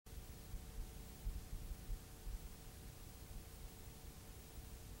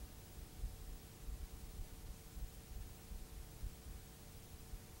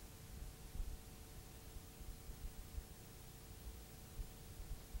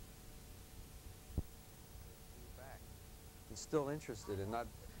still interested and not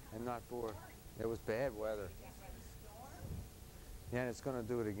bored. It was bad weather. Yeah, and it's going to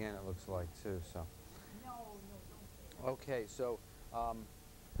do it again, it looks like, too. So, okay, so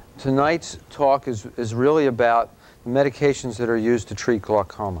tonight's talk is really about the medications that are used to treat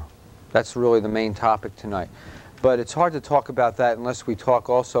glaucoma. That's really the main topic tonight. But it's hard to talk about that unless we talk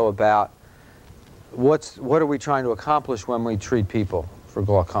also about what are we trying to accomplish when we treat people for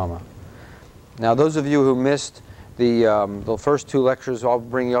glaucoma. Now, those of you who missed the first two lectures, I'll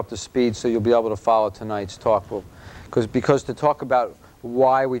bring you up to speed so you'll be able to follow tonight's talk. Because to talk about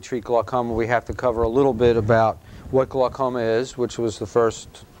why we treat glaucoma, we have to cover a little bit about what glaucoma is, which was the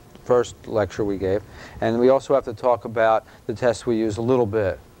first lecture we gave. And we also have to talk about the tests we use a little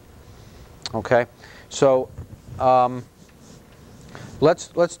bit. Okay? So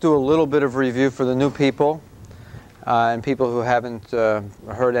let's do a little bit of review for the new people and people who haven't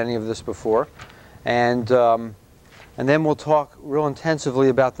heard any of this before. And then we'll talk real intensively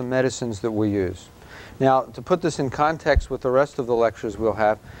about the medicines that we use. Now, to put this in context with the rest of the lectures we'll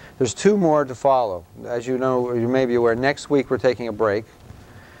have, there's two more to follow. As you know, or you may be aware, next week we're taking a break.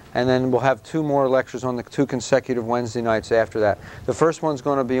 And then we'll have two more lectures on the 2 consecutive Wednesday nights after that. The first one's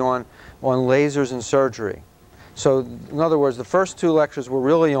going to be on lasers and surgery. So, in other words, the first 2 lectures were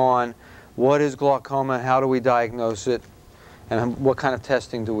really on what is glaucoma, how do we diagnose it, and what kind of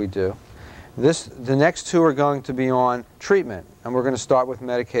testing do we do. The next 2 are going to be on treatment, and we're going to start with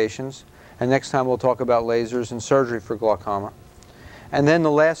medications. And next time we'll talk about lasers and surgery for glaucoma. And then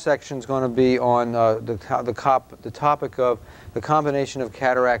the last section is going to be on the topic of the combination of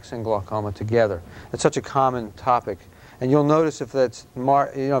cataracts and glaucoma together. It's such a common topic. And you'll notice if that's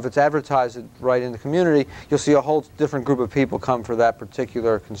if it's advertised right in the community, you'll see a whole different group of people come for that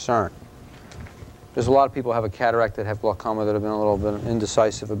particular concern. There's a lot of people who have a cataract that have glaucoma that have been a little bit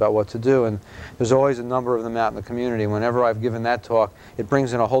indecisive about what to do, and there's always a number of them out in the community. Whenever I've given that talk, it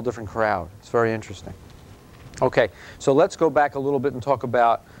brings in a whole different crowd. It's very interesting. Okay, so let's go back a little bit and talk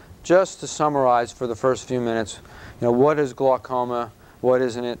about, just to summarize for the first few minutes, what is glaucoma, what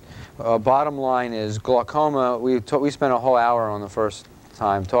isn't it? Bottom line is, glaucoma, we spent a whole hour on the first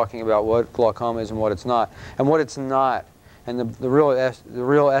time talking about what glaucoma is and what it's not. And what it's not, and the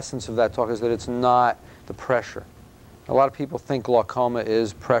real essence of that talk is that it's not the pressure. A lot of people think glaucoma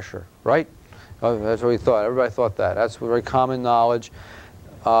is pressure, right? That's what we thought. Everybody thought that. That's very common knowledge.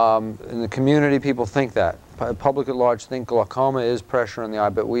 In the community, people think that. Public at large think glaucoma is pressure in the eye,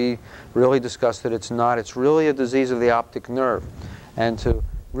 but we really discussed that it's not. It's really a disease of the optic nerve. And to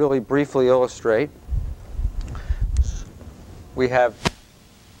really briefly illustrate, we have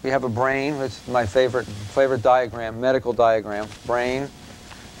a brain. It's my favorite diagram, medical diagram, brain.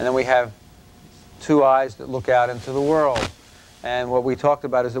 And then we have 2 eyes that look out into the world. And what we talked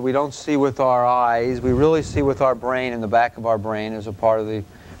about is that we don't see with our eyes. We really see with our brain, and the back of our brain is a part of the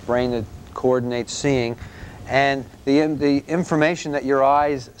brain that coordinates seeing. And the information that your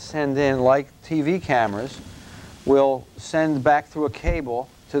eyes send in, like TV cameras, will send back through a cable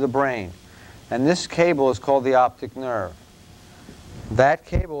to the brain. And this cable is called the optic nerve. That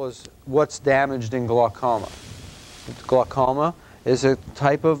cable is what's damaged in glaucoma. Glaucoma is a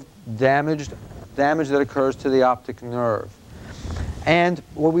type of damage that occurs to the optic nerve. And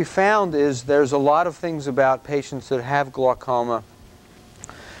what we found is there's a lot of things about patients that have glaucoma,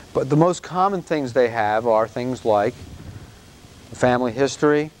 but the most common things they have are things like family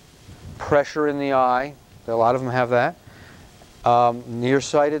history, pressure in the eye, a lot of them have that,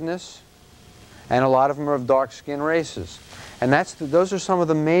 nearsightedness, and a lot of them are of dark skin races. And those are some of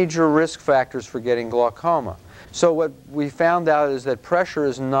the major risk factors for getting glaucoma. So what we found out is that pressure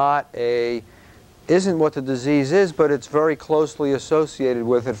isn't what the disease is, but it's very closely associated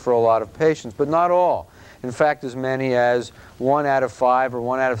with it for a lot of patients, but not all. In fact, as many as 1 out of 5 or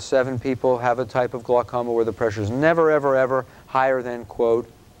 1 out of 7 people have a type of glaucoma where the pressure is never, ever, ever higher than, quote,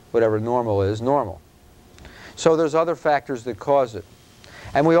 whatever normal is, normal. So there's other factors that cause it.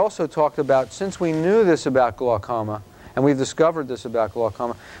 And we also talked about, since we knew this about glaucoma, and we've discovered this about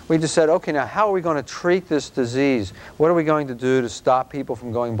glaucoma, we just said, okay, now how are we going to treat this disease? What are we going to do to stop people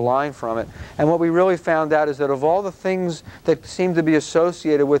from going blind from it? And what we really found out is that of all the things that seem to be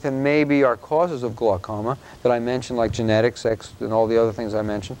associated with and maybe are causes of glaucoma, that I mentioned, like genetics, and all the other things I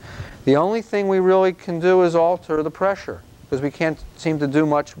mentioned, the only thing we really can do is alter the pressure, because we can't seem to do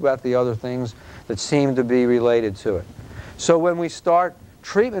much about the other things that seem to be related to it. So when we start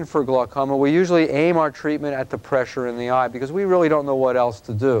treatment for glaucoma, we usually aim our treatment at the pressure in the eye because we really don't know what else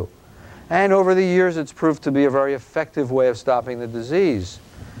to do. And over the years, it's proved to be a very effective way of stopping the disease,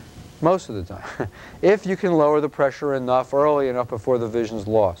 most of the time, if you can lower the pressure enough, early enough before the vision's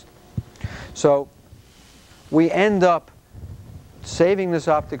lost. So we end up saving this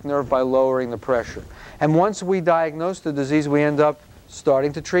optic nerve by lowering the pressure. And once we diagnose the disease, we end up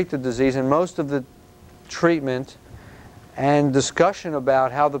starting to treat the disease, and most of the treatment and discussion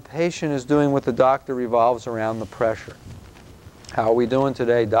about how the patient is doing with the doctor revolves around the pressure. How are we doing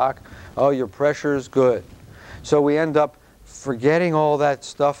today, doc? Oh, your pressure is good. So we end up forgetting all that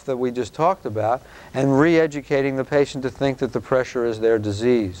stuff that we just talked about and re-educating the patient to think that the pressure is their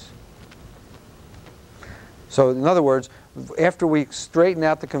disease. So in other words, after we straighten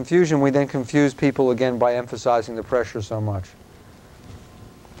out the confusion, we then confuse people again by emphasizing the pressure so much.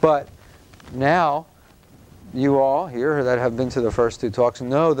 But now, you all here that have been to the first two talks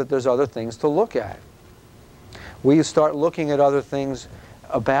know that there's other things to look at. We start looking at other things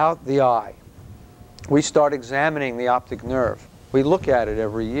about the eye. We start examining the optic nerve. We look at it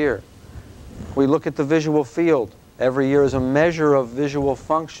every year. We look at the visual field every year as a measure of visual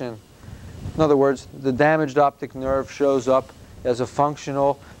function. In other words, the damaged optic nerve shows up as a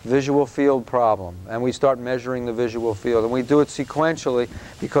functional visual field problem, and we start measuring the visual field. And we do it sequentially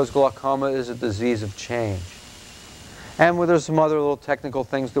because glaucoma is a disease of change. And there's some other little technical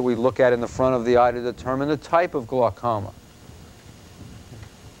things that we look at in the front of the eye to determine the type of glaucoma.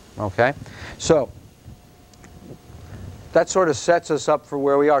 Okay? So that sort of sets us up for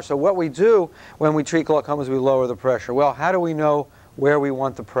where we are. So what we do when we treat glaucoma is we lower the pressure. Well, how do we know where we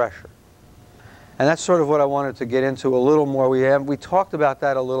want the pressure? And that's sort of what I wanted to get into a little more. We talked about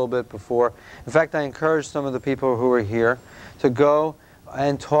that a little bit before. In fact, I encourage some of the people who are here to go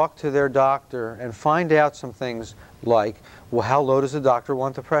and talk to their doctor and find out some things like, well, how low does the doctor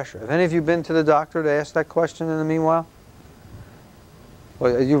want the pressure? Have any of you been to the doctor to ask that question in the meanwhile?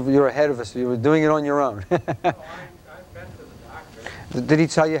 Well, you're ahead of us. You were doing it on your own. I've been to the doctor. Did he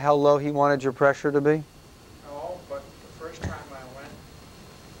tell you how low he wanted your pressure to be? No, but the first time I went,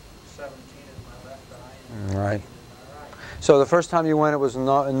 17 in my left eye and Right. 18 in my right. So the first time you went, it was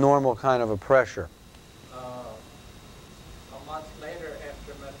not a normal kind of a pressure. A month later,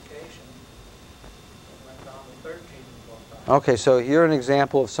 after medication, it went down to 13 in both eyes. Okay, so you're an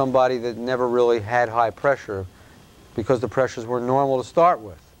example of somebody that never really had high pressure because the pressures were normal to start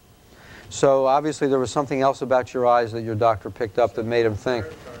with. So obviously there was something else about your eyes that your doctor picked up that made him think.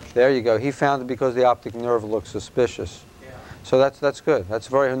 There you go. He found it because the optic nerve looked suspicious. Yeah. So that's good. That's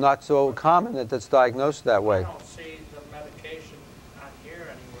very not so common that that's diagnosed that way. I don't see the medication on here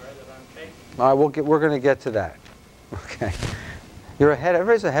anywhere that I'm taking. All right, we're going to get to that. Okay. You're ahead.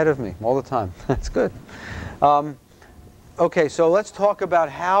 Everybody's ahead of me all the time. That's good. Okay, so let's talk about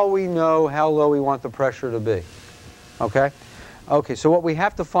how we know how low we want the pressure to be. Okay? Okay, so what we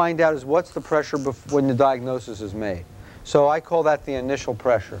have to find out is what's the pressure when the diagnosis is made. So I call that the initial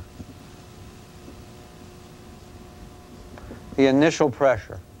pressure. The initial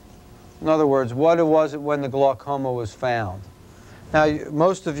pressure. In other words, what was it when the glaucoma was found? Now,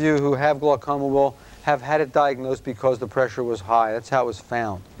 most of you who have glaucoma will have had it diagnosed because the pressure was high. That's how it was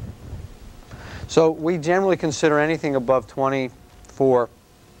found. So we generally consider anything above 24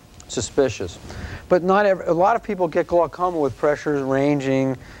 suspicious. But a lot of people get glaucoma with pressures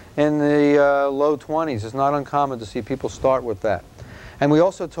ranging in the low 20s. It's not uncommon to see people start with that. And we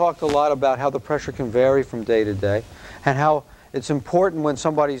also talked a lot about how the pressure can vary from day to day and how it's important when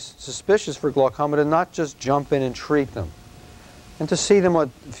somebody's suspicious for glaucoma to not just jump in and treat them and to see them a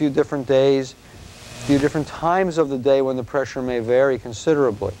few different days, a few different times of the day when the pressure may vary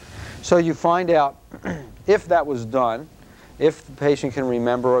considerably. So you find out if that was done, if the patient can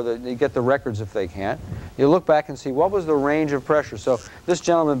remember, or they get the records if they can't. You look back and see what was the range of pressure. So this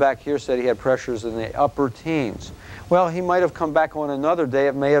gentleman back here said he had pressures in the upper teens. Well, he might have come back on another day.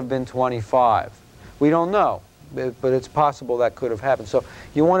 It may have been 25. We don't know, but it's possible that could have happened. So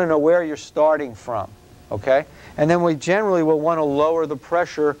you want to know where you're starting from, okay? And then we generally will want to lower the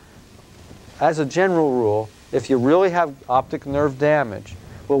pressure as a general rule. If you really have optic nerve damage,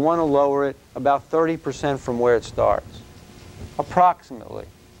 we'll want to lower it about 30% from where it starts. Approximately.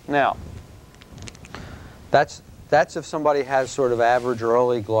 Now, that's if somebody has sort of average or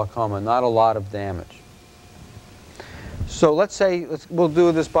early glaucoma, not a lot of damage. So let's say, we'll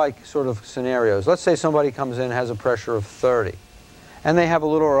do this by sort of scenarios. Let's say somebody comes in and has a pressure of 30, and they have a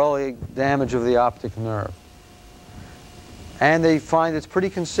little early damage of the optic nerve. And they find it's pretty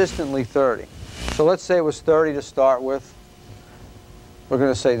consistently 30. So let's say it was 30 to start with. We're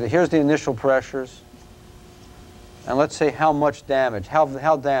going to say that here's the initial pressures. And let's say how much damage, how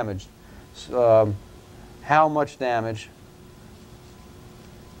damaged, how much damage.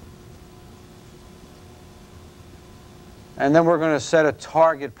 And then we're going to set a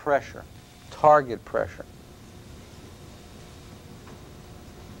target pressure,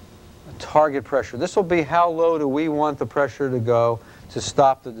 a target pressure. This will be how low do we want the pressure to go to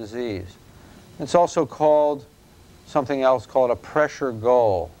stop the disease. It's also called something else called a pressure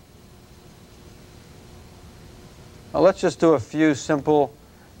goal. Now let's just do a few simple,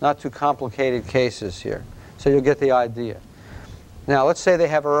 not too complicated cases here, so you'll get the idea. Now let's say they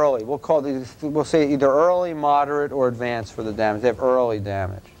have early. We'll say either early, moderate, or advanced for the damage. They have early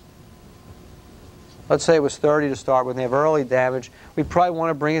damage. Let's say it was 30 to start with, and they have early damage. We probably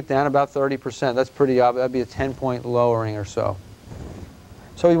want to bring it down about 30%. That's pretty obvious. That'd be a 10-point lowering or so.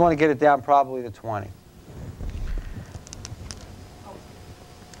 So we want to get it down probably to 20.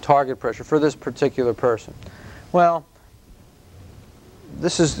 Target pressure for this particular person. Well,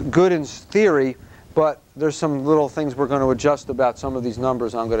 this is good in theory, but there's some little things we're going to adjust about some of these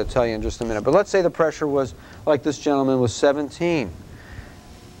numbers I'm going to tell you in just a minute. But let's say the pressure was, like this gentleman, was 17.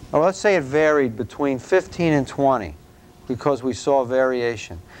 Or let's say it varied between 15 and 20 because we saw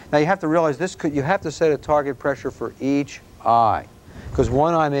variation. Now you have to realize you have to set a target pressure for each eye, because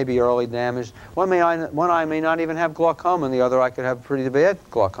one eye may be early damaged, one eye may not even have glaucoma, and the other eye could have pretty bad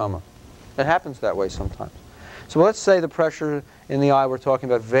glaucoma. It happens that way sometimes. So let's say the pressure in the eye we're talking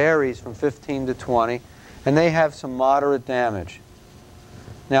about varies from 15 to 20, and they have some moderate damage.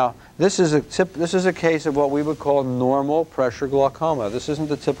 Now, this is a case of what we would call normal pressure glaucoma. This isn't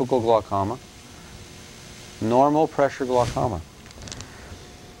the typical glaucoma. Normal pressure glaucoma.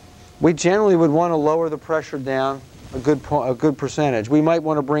 We generally would want to lower the pressure down a good percentage. We might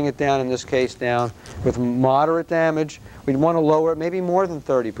want to bring it down, in this case, down with moderate damage. We'd want to lower it maybe more than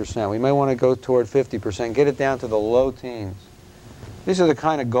 30%. We may want to go toward 50%, get it down to the low teens. These are the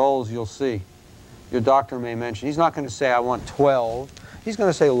kind of goals you'll see. Your doctor may mention. He's not going to say, I want 12. He's going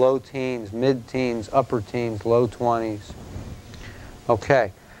to say low teens, mid-teens, upper teens, low 20s.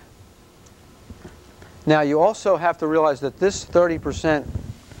 Okay. Now, you also have to realize that this 30%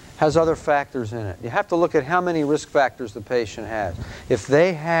 has other factors in it. You have to look at how many risk factors the patient has. If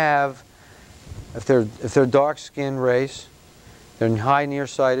they're dark-skinned race, they're high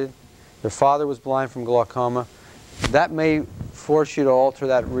nearsighted, their father was blind from glaucoma, that may force you to alter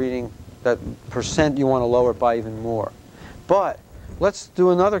that reading, that percent you want to lower it by even more. But let's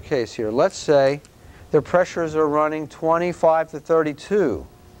do another case here. Let's say their pressures are running 25 to 32.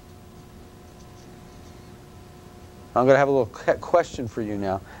 I'm going to have a little question for you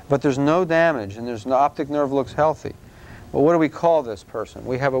now. But there's no damage, and the optic nerve looks healthy. Well, what do we call this person?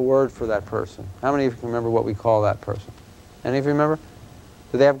 We have a word for that person. How many of you remember what we call that person? Any of you remember?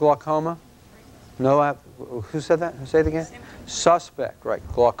 Do they have glaucoma? No. Who said that? Say it again. Suspect. Right.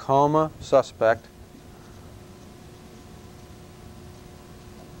 Glaucoma, suspect.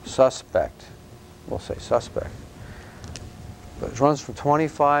 Suspect. We'll say suspect. But it runs from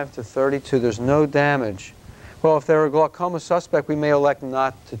 25 to 32. There's no damage. Well, if they're a glaucoma suspect, we may elect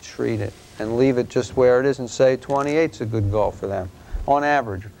not to treat it and leave it just where it is and say 28 is a good goal for them, on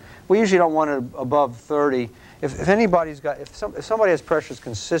average. We usually don't want it above 30. If somebody has pressures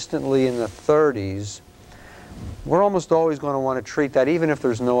consistently in the 30s, we're almost always going to want to treat that, even if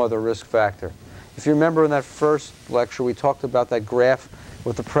there's no other risk factor. If you remember in that first lecture, we talked about that graph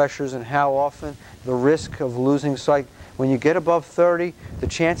with the pressures and how often the risk of losing sight. When you get above 30, the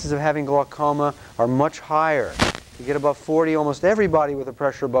chances of having glaucoma are much higher. You get above 40, almost everybody with a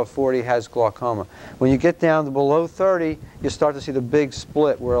pressure above 40 has glaucoma. When you get down to below 30, you start to see the big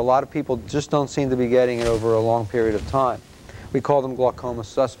split where a lot of people just don't seem to be getting it over a long period of time. We call them glaucoma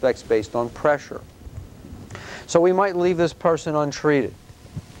suspects based on pressure. So we might leave this person untreated.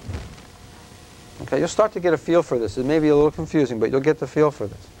 Okay, you'll start to get a feel for this. It may be a little confusing, but you'll get the feel for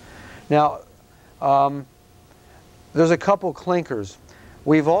this. Now, there's a couple clinkers.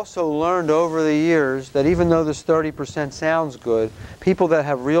 We've also learned over the years that even though this 30% sounds good, people that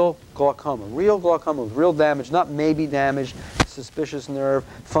have real glaucoma with real damage, not maybe damage, suspicious nerve,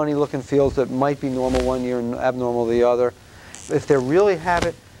 funny looking fields that might be normal one year and abnormal the other, if they really have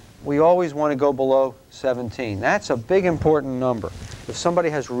it, we always want to go below 17. That's a big important number. If somebody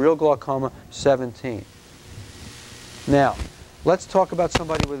has real glaucoma, 17. Now, let's talk about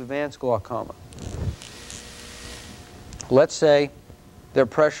somebody with advanced glaucoma. Let's say their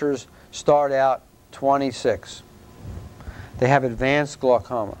pressures start out 26. They have advanced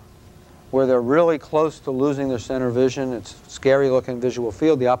glaucoma, where they're really close to losing their center vision. It's a scary looking visual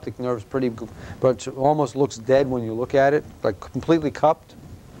field. The optic nerve's pretty good, but it almost looks dead when you look at it, like completely cupped.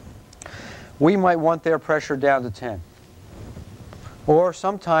 We might want their pressure down to 10. Or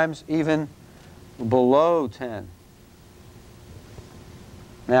sometimes even below 10.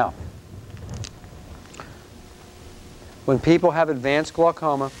 Now, when people have advanced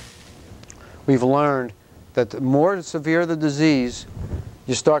glaucoma, we've learned that the more severe the disease,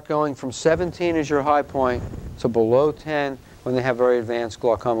 You start going from 17 as your high point to below 10 when they have very advanced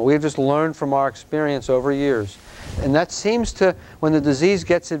glaucoma. We've just learned from our experience over years. And that seems to, when the disease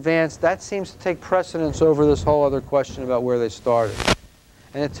gets advanced, that seems to take precedence over this whole other question about where they started.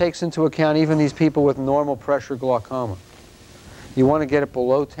 And it takes into account even these people with normal pressure glaucoma. You want to get it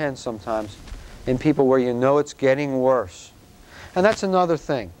below 10 sometimes in people where you know it's getting worse. And that's another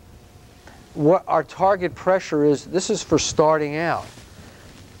thing. What our target pressure is, this is for starting out.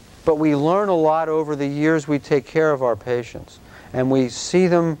 But we learn a lot over the years we take care of our patients. And we see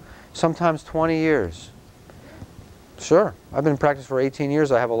them sometimes 20 years. Sure, I've been in practice for 18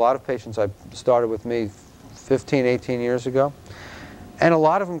 years. I have a lot of patients I started with me 15, 18 years ago. And a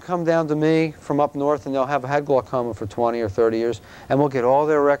lot of them come down to me from up north and they'll have had glaucoma for 20 or 30 years and we'll get all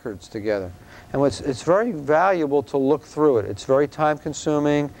their records together. And it's very valuable to look through it. It's very time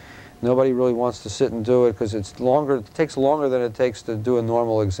consuming. Nobody really wants to sit and do it because it takes longer than it takes to do a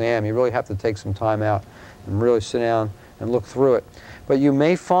normal exam. You really have to take some time out and really sit down and look through it. But you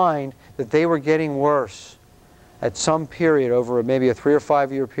may find that they were getting worse at some period over maybe a 3 or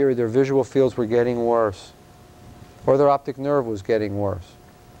 5 year period. Their visual fields were getting worse. Or their optic nerve was getting worse,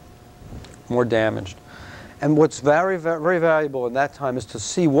 more damaged. And what's very, very valuable in that time is to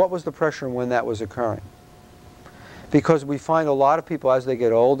see what was the pressure and when that was occurring. Because we find a lot of people as they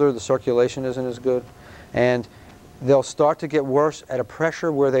get older, the circulation isn't as good, and they'll start to get worse at a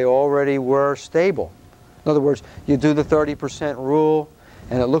pressure where they already were stable. In other words, you do the 30% rule,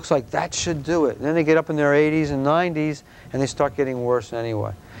 and it looks like that should do it. And then they get up in their 80s and 90s, and they start getting worse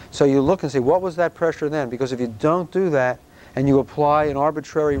anyway. So you look and say, what was that pressure then? Because if you don't do that and you apply an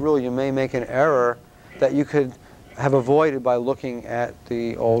arbitrary rule, you may make an error that you could have avoided by looking at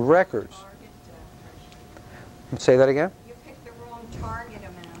the old records. Say that again? You picked the wrong target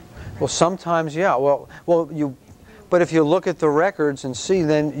amount. Well, sometimes, yeah. But if you look at the records and see,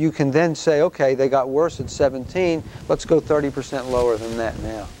 then you can then say, okay, they got worse at 17. Let's go 30% lower than that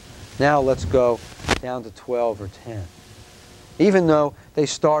now. Now let's go down to 12 or 10. Even though they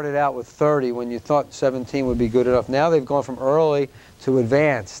started out with 30 when you thought 17 would be good enough, now they've gone from early to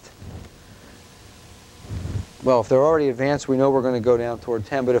advanced. Well, if they're already advanced, we know we're going to go down toward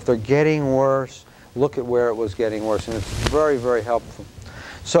 10. But if they're getting worse, look at where it was getting worse. And it's very, very helpful.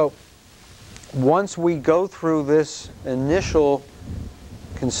 So once we go through this initial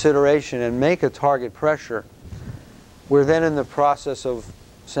consideration and make a target pressure, we're then in the process of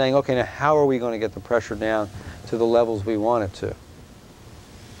saying, okay, now how are we going to get the pressure down to the levels we want it to?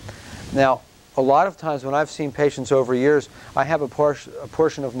 Now, a lot of times when I've seen patients over years, I have a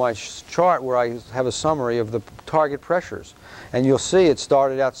portion of my chart where I have a summary of the target pressures. And you'll see it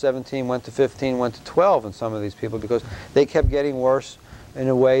started out 17, went to 15, went to 12 in some of these people because they kept getting worse in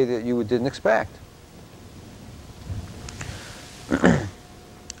a way that you didn't expect.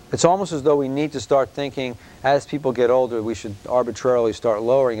 It's almost as though we need to start thinking, as people get older, we should arbitrarily start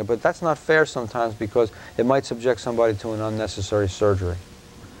lowering it. But that's not fair sometimes because it might subject somebody to an unnecessary surgery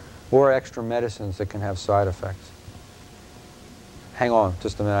or extra medicines that can have side effects. Hang on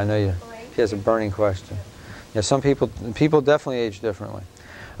just a minute. I know he has a burning question. Yeah, some people definitely age differently.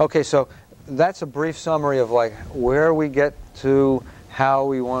 Okay, so that's a brief summary of like where we get to, how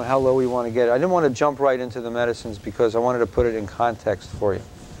low we want to get it. I didn't want to jump right into the medicines because I wanted to put it in context for you.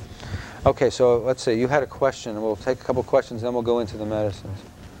 Okay, so let's see. You had a question. We'll take a couple questions, then we'll go into the medicines.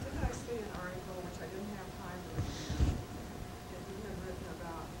 Didn't I see an article, which I didn't have time to review, that you had written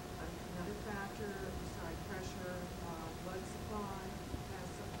about another factor besides pressure, blood supply, has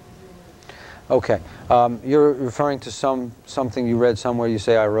something to do with it? Okay. You're referring to something you read somewhere. You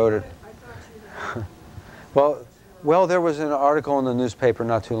say I wrote it. I thought you had Well, there was an article in the newspaper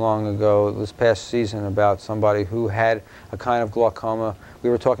not too long ago, this past season, about somebody who had a kind of glaucoma. We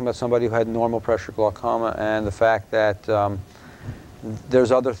were talking about somebody who had normal pressure glaucoma and the fact that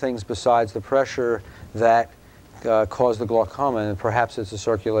there's other things besides the pressure that cause the glaucoma, and perhaps it's a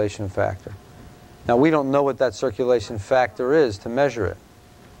circulation factor. Now, we don't know what that circulation factor is to measure it.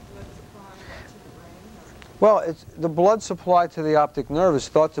 blood supply to the brain. Well, the blood supply to the optic nerve is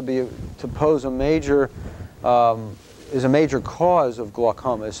thought to pose a major is a major cause of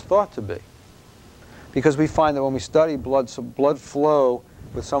glaucoma. It's thought to be, because we find that when we study blood flow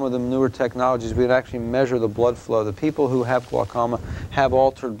with some of the newer technologies, we can actually measure the blood flow. The people who have glaucoma have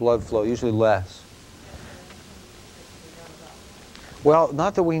altered blood flow, usually less. Well,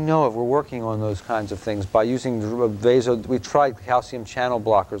 not that we know of. We're working on those kinds of things by using we tried calcium channel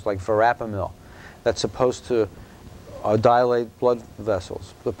blockers like verapamil that's supposed to dilate blood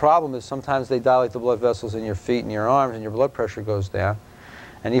vessels. The problem is sometimes they dilate the blood vessels in your feet and your arms and your blood pressure goes down.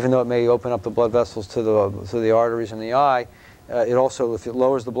 And even though it may open up the blood vessels to the arteries in the eye, it also, if it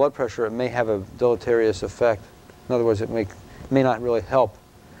lowers the blood pressure, it may have a deleterious effect. In other words, it may not really help.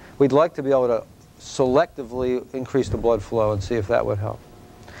 We'd like to be able to selectively increase the blood flow and see if that would help.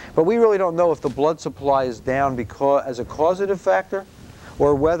 But we really don't know if the blood supply is down as a causative factor,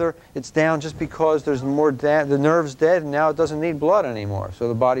 or whether it's down just because there's more the nerve's dead and now it doesn't need blood anymore, so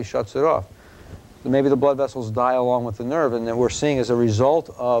the body shuts it off. Maybe the blood vessels die along with the nerve, and then we're seeing as a result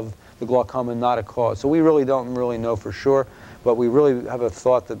of the glaucoma, not a cause. So we really don't know for sure, but we really have a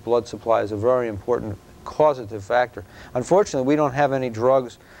thought that blood supply is a very important causative factor. Unfortunately, we don't have any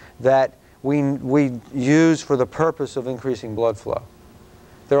drugs that we use for the purpose of increasing blood flow.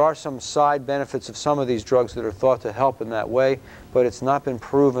 There are some side benefits of some of these drugs that are thought to help in that way, but it's not been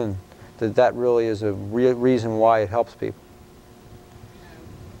proven that that really is a reason why it helps people.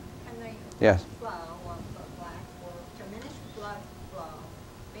 Can the Yes. flow of the black or diminished blood flow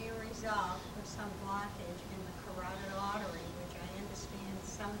be a result of some blockage in the carotid artery, which I understand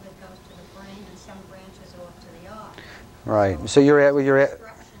some of it goes to the brain and some branches off to the eye? Right. So you're at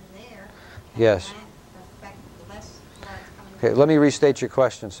obstruction there. Yes. Can that affect less blood coming? Okay, let me restate your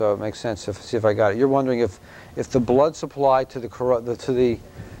question so it makes sense. See if I got it. You're wondering if the blood supply to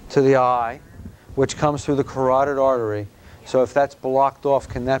the eye, which comes through the carotid artery, so if that's blocked off,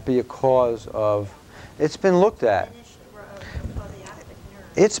 can that be a cause of? It's been looked at.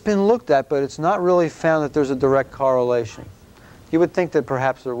 It's been looked at, but it's not really found that there's a direct correlation. You would think that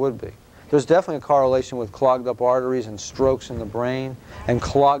perhaps there would be. There's definitely a correlation with clogged up arteries and strokes in the brain, and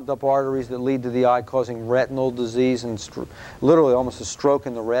clogged up arteries that lead to the eye causing retinal disease and literally almost a stroke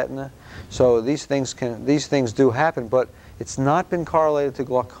in the retina. So these things do happen, but it's not been correlated to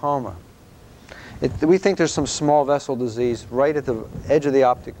glaucoma. We think there's some small vessel disease right at the edge of the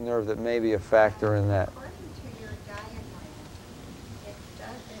optic nerve that may be a factor in that. According to your diagram,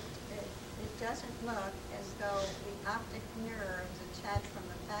 it doesn't look as though the optic nerve is attached from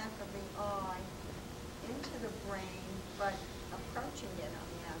the back of the eye into the brain, but approaching it on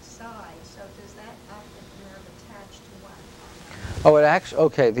the outside. So does that optic nerve attach to what? Oh, it actually,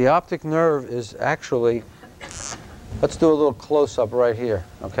 okay, the optic nerve is actually, let's do a little close-up right here,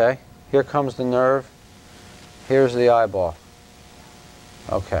 okay? Here comes the nerve. Here's the eyeball.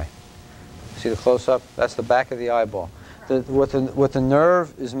 Okay. See the close-up? That's the back of the eyeball. What the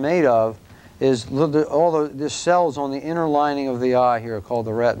nerve is made of is all the cells on the inner lining of the eye here called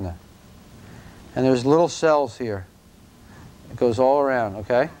the retina. And there's little cells here. It goes all around,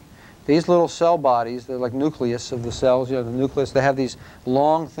 okay? These little cell bodies, they're like nucleus of the cells, you know, the nucleus, they have these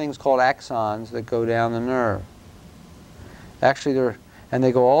long things called axons that go down the nerve. Actually, and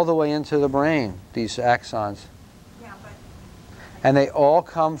they go all the way into the brain, these axons. Yeah, but And they all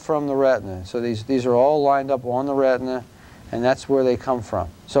come from the retina. So these are all lined up on the retina, and that's where they come from.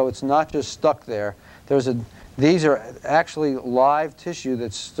 So it's not just stuck there. These are actually live tissue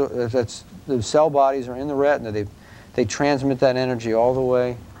that's the cell bodies are in the retina. They transmit that energy all the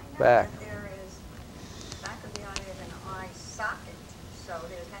way back. that there is, back of the eye is an eye socket, so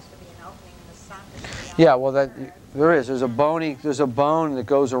there has to be an opening in the socket of the eye. Yeah, well, there is. There's a bone that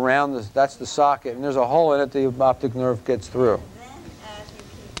goes around. That's the socket, and there's a hole in it the optic nerve gets through. And then as you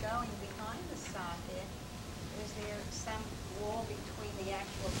keep going behind the socket, is there some wall between the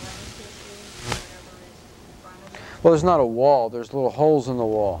actual brain tissue and whatever is in front of it? Well, there's not a wall. There's little holes in the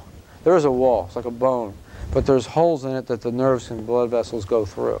wall. There is a wall. It's like a bone. But there's holes in it that the nerves and blood vessels go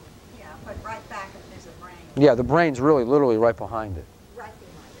through. Yeah, but right back is the brain. Yeah, the brain's really literally right behind it. Right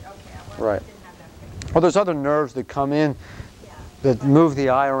behind it, okay. Right. Didn't have that picture. Well, there's other nerves that come in Yeah. that move the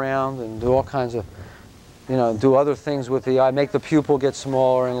eye around and do all kinds of, do other things with the eye, make the pupil get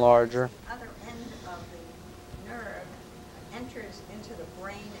smaller and larger. The other end of the nerve enters into the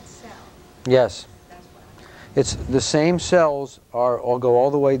brain itself. Yes. That's what I'm saying. It's the same cells all go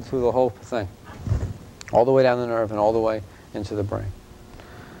all the way through the whole thing. All the way down the nerve and all the way into the brain.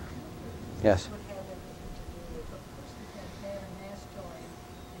 Yes. Would have anything to do with a person had a mastoid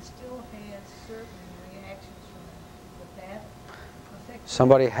and still had certain reactions from it. Would that affect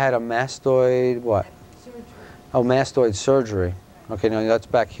Somebody had a mastoid, what? surgery? Oh, mastoid surgery. Okay, now that's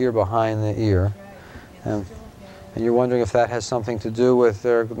back here behind the ear. Right. And Um, still And you're wondering if that has something to do with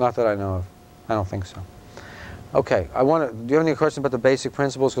their, not that I know of. I don't think so. Okay, do you have any questions about the basic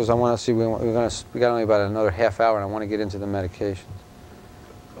principles? Because I want to see, we got only about another half hour and I want to get into the medications.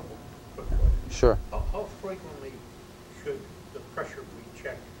 A couple quick questions. Sure. How frequently should the pressure be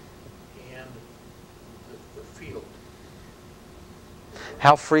checked and the field?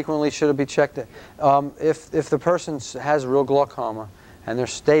 How frequently should it be checked? If the person has real glaucoma and they're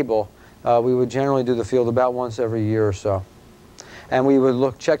stable, we would generally do the field about once every year or so. And we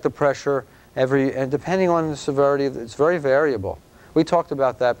would check the pressure and depending on the severity, it's very variable. We talked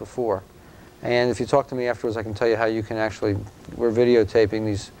about that before. And if you talk to me afterwards, I can tell you how you can actually, we're videotaping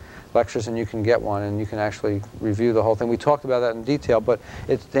these lectures and you can get one and you can actually review the whole thing. We talked about that in detail, but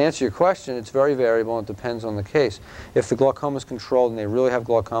to answer your question, it's very variable and it depends on the case. If the glaucoma is controlled and they really have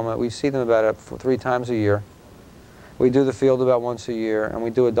glaucoma, we see them about 3 times a year. We do the field about once a year, and we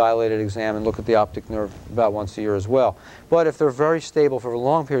do a dilated exam and look at the optic nerve about once a year as well. But if they're very stable for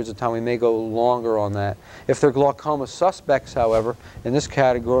long periods of time, we may go longer on that. If they're glaucoma suspects, however, in this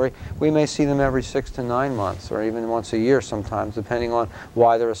category, we may see them every 6 to 9 months, or even once a year sometimes, depending on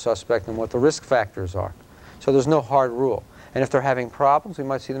why they're a suspect and what the risk factors are. So there's no hard rule. And if they're having problems, we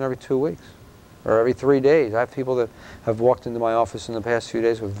might see them every 2 weeks or every 3 days. I have people that have walked into my office in the past few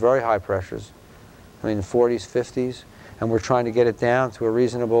days with very high pressures, I mean 40s, 50s. And we're trying to get it down to a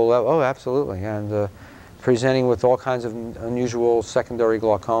reasonable level. Oh, absolutely. And presenting with all kinds of unusual secondary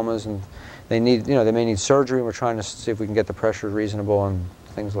glaucomas, and they need, they may need surgery. And we're trying to see if we can get the pressure reasonable and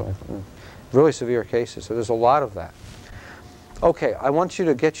things like that. Really severe cases. So there's a lot of that. Okay, I want you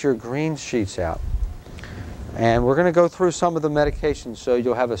to get your green sheets out. And we're going to go through some of the medications so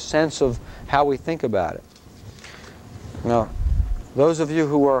you'll have a sense of how we think about it. Now, those of you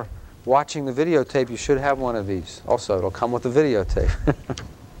who are watching the videotape, you should have one of these. Also, it'll come with the videotape.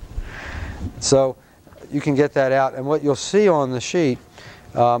 So you can get that out. And what you'll see on the sheet,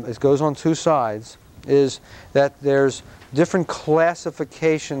 it goes on 2 sides, is that there's different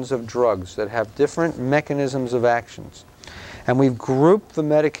classifications of drugs that have different mechanisms of actions. And we've grouped the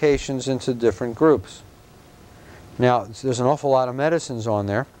medications into different groups. Now, there's an awful lot of medicines on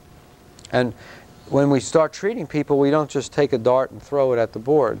there. And when we start treating people, we don't just take a dart and throw it at the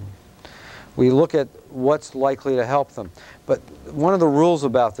board. We look at what's likely to help them. But one of the rules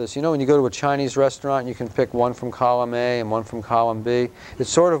about this, when you go to a Chinese restaurant, you can pick one from column A and one from column B. It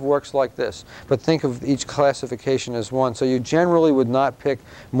sort of works like this. But think of each classification as one. So you generally would not pick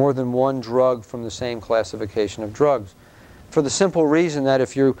more than one drug from the same classification of drugs, for the simple reason that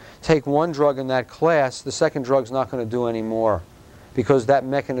if you take one drug in that class, the second drug's not going to do any more, because that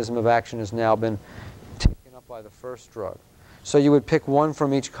mechanism of action has now been taken up by the first drug. So you would pick one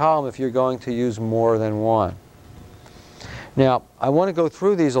from each column if you're going to use more than one. Now, I want to go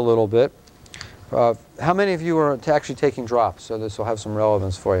through these a little bit. How many of you are actually taking drops? So this will have some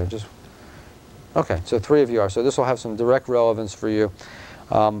relevance for you. Okay, so 3 of you are. So this will have some direct relevance for you.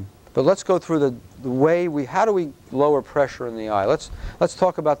 But let's go through the way how do we lower pressure in the eye? Let's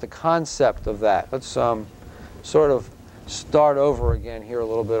talk about the concept of that. Let's sort of start over again here a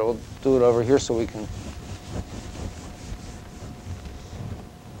little bit. We'll do it over here so we can.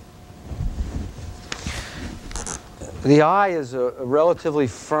 The eye is a relatively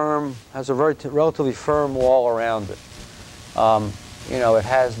firm, has a relatively firm wall around it. It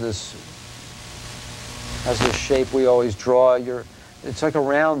has this shape we always draw. It's like a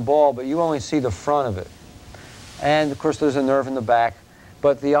round ball, but you only see the front of it. And of course there's a nerve in the back.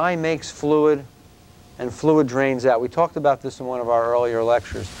 But the eye makes fluid, and fluid drains out. We talked about this in one of our earlier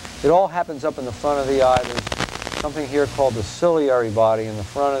lectures. It all happens up in the front of the eye. There's something here called the ciliary body in the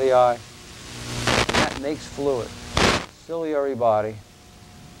front of the eye. And that makes fluid. Ciliary body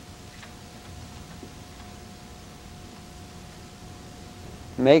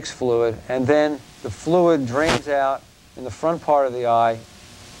makes fluid, and then the fluid drains out in the front part of the eye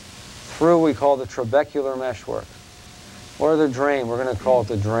through what we call the trabecular meshwork, or the drain. We're going to call it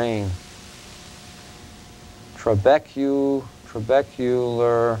the drain.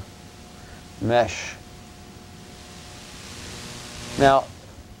 Trabecular mesh. Now,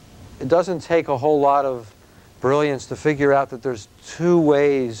 it doesn't take a whole lot of brilliance to figure out that there's 2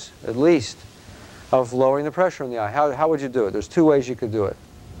 ways, at least, of lowering the pressure in the eye. How would you do it? There's 2 ways you could do it.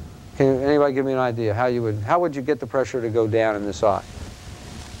 Can anybody give me an idea how would you get the pressure to go down in this eye?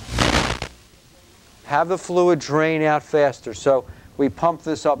 Have the fluid drain out faster. So we pump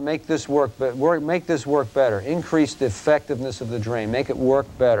this up, make this work better. Increase the effectiveness of the drain. Make it work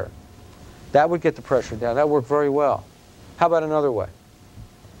better. That would get the pressure down. That would work very well. How about another way?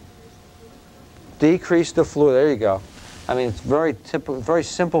 Decrease the fluid. There you go. I mean, it's very typical, very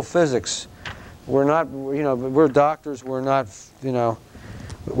simple physics. We're not, we're doctors. We're not,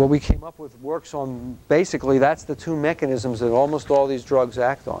 what we came up with works on, basically, that's the 2 mechanisms that almost all these drugs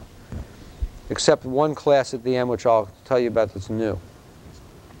act on, except one class at the end, which I'll tell you about that's new.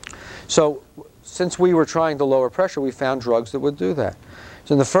 So since we were trying to lower pressure, we found drugs that would do that.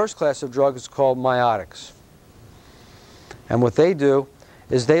 So in the first class of drugs is called miotics. And what they do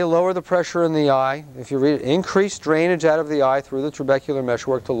is they lower the pressure in the eye. If you read it, increase drainage out of the eye through the trabecular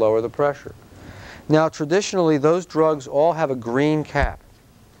meshwork to lower the pressure. Now, traditionally, those drugs all have a green cap.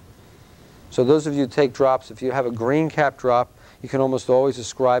 So those of you who take drops, if you have a green cap drop, you can almost always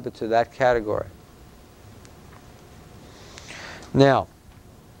ascribe it to that category. Now,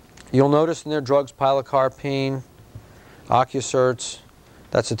 you'll notice in their drugs pilocarpine, ocucerts,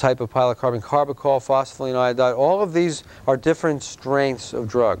 that's a type of pilocarpine, carbachol, phospholine iodide. All of these are different strengths of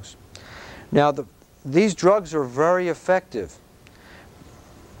drugs. Now, these drugs are very effective,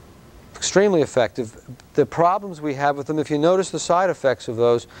 extremely effective. The problems we have with them, if you notice the side effects of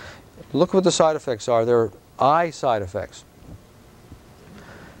those, look what the side effects are. They're eye side effects.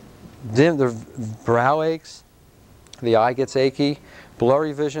 They're brow aches, the eye gets achy,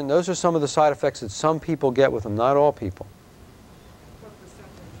 blurry vision. Those are some of the side effects that some people get with them, not all people.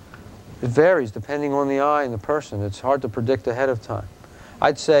 It varies depending on the eye and the person. It's hard to predict ahead of time.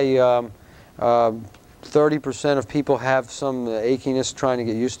 I'd say 30% of people have some achiness trying to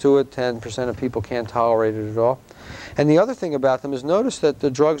get used to it. 10% of people can't tolerate it at all. And the other thing about them is notice that the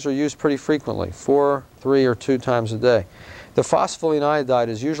drugs are used pretty frequently, 4, 3, or 2 times a day. The phospholine iodide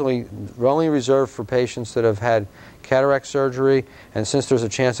is usually only reserved for patients that have had cataract surgery, and since there's a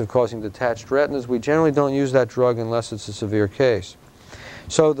chance of causing detached retinas, we generally don't use that drug unless it's a severe case.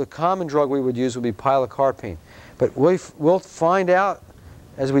 So the common drug we would use would be pilocarpine. But we'll find out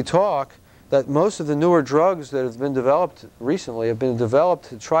as we talk that most of the newer drugs that have been developed recently have been developed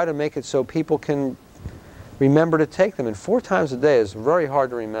to try to make it so people can remember to take them. And 4 times a day is very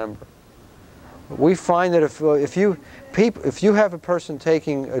hard to remember. We find that if you have a person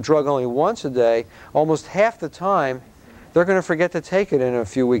taking a drug only once a day, almost half the time they're going to forget to take it in a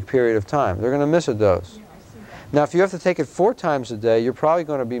few-week period of time. They're going to miss a dose. Now, if you have to take it 4 times a day, you're probably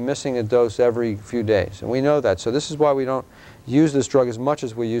going to be missing a dose every few days. And we know that. So this is why we don't use this drug as much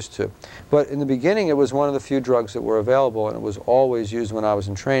as we used to. But in the beginning, it was one of the few drugs that were available, and it was always used when I was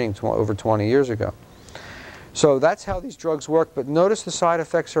in training over 20 years ago. So that's how these drugs work. But notice the side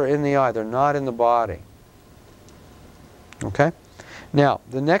effects are in the eye. They're not in the body. Okay? Now,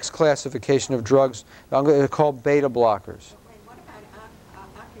 the next classification of drugs I'm going to call beta blockers. Wait, what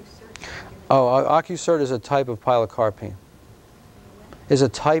about ocucerts? Oh, Ocucert is a type of pilocarpine. Is a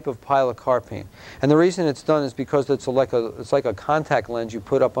type of pilocarpine. And the reason it's done is because it's like a contact lens you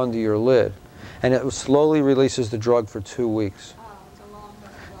put up under your lid. And it slowly releases the drug for 2 weeks. Oh, it's a long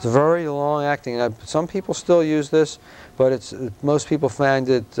one. It's very long acting. Some people still use this, but most people find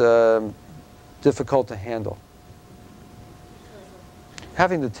it difficult to handle.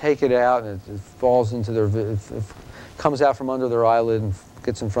 Having to take it out and it falls into it comes out from under their eyelid and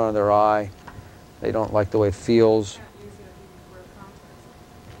gets in front of their eye. They don't like the way it feels.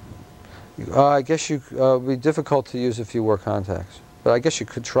 I guess it would be difficult to use if you wear contacts. But I guess you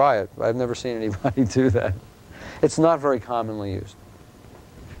could try it. I've never seen anybody do that. It's not very commonly used.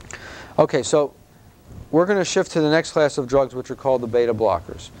 Okay, so we're going to shift to the next class of drugs, which are called the beta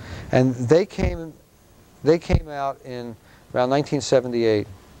blockers. And they came out in around 1978.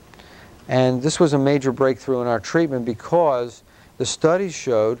 And this was a major breakthrough in our treatment because the studies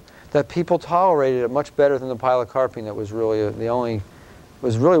showed that people tolerated it much better than the pilocarpine that was really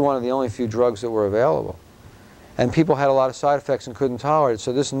one of the only few drugs that were available. And people had a lot of side effects and couldn't tolerate it.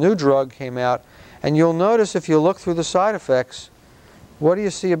 So this new drug came out, and you'll notice if you look through the side effects, what do you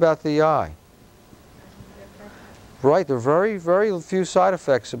see about the eye? Right, there are very, very few side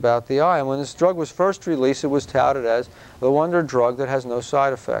effects about the eye. And when this drug was first released, it was touted as the wonder drug that has no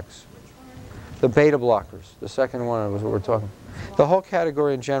side effects. The beta blockers, the second one was what we're talking about. The whole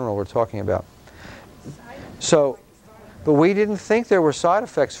category in general we're talking about. So, but we didn't think there were side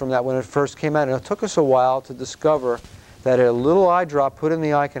effects from that when it first came out. And it took us a while to discover that a little eye drop put in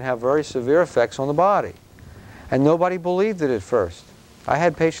the eye can have very severe effects on the body. And nobody believed it at first. I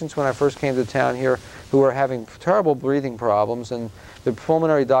had patients when I first came to town here who were having terrible breathing problems, and the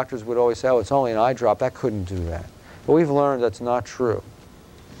pulmonary doctors would always say, oh, it's only an eye drop. That couldn't do that. But we've learned that's not true.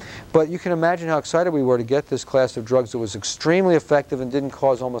 But you can imagine how excited we were to get this class of drugs that was extremely effective and didn't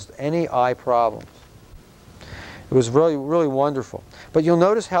cause almost any eye problems. It was really, really wonderful. But you'll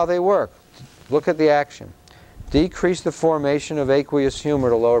notice how they work. Look at the action. Decrease the formation of aqueous humor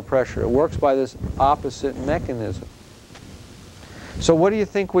to lower pressure. It works by this opposite mechanism. So what do you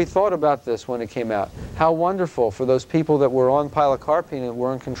think we thought about this when it came out? How wonderful for those people that were on pilocarpine and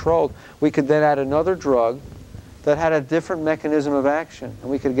weren't controlled. We could then add another drug that had a different mechanism of action, and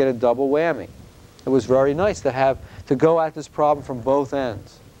we could get a double whammy. It was very nice to go at this problem from both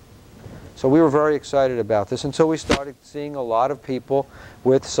ends. So we were very excited about this until we started seeing a lot of people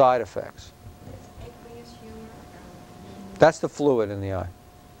with side effects. Aqueous humor. That's the fluid in the eye.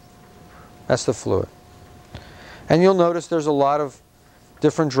 That's the fluid. And you'll notice there's a lot of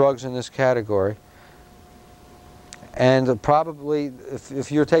different drugs in this category. And probably,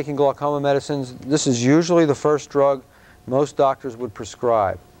 if you're taking glaucoma medicines, this is usually the first drug most doctors would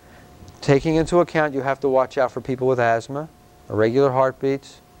prescribe. Taking into account you have to watch out for people with asthma, irregular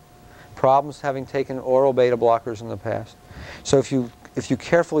heartbeats, problems having taken oral beta blockers in the past. So if you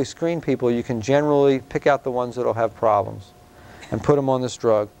carefully screen people, you can generally pick out the ones that will have problems and put them on this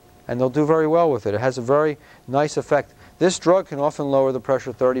drug, and they'll do very well with it. It has a very nice effect. This drug can often lower the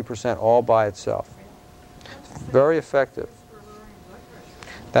pressure 30% all by itself. Very effective.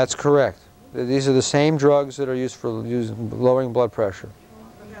 That's correct. These are the same drugs that are used for lowering blood pressure.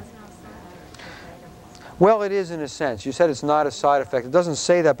 Well, it is in a sense. You said it's not a side effect. It doesn't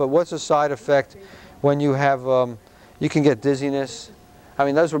say that, but what's a side effect when you have, you can get dizziness. I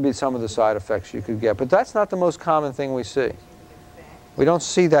mean, those would be some of the side effects you could get, but that's not the most common thing we see. We don't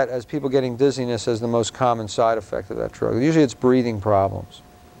see that as people getting dizziness as the most common side effect of that drug. Usually it's breathing problems.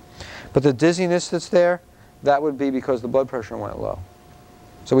 But the dizziness that's there, that would be because the blood pressure went low.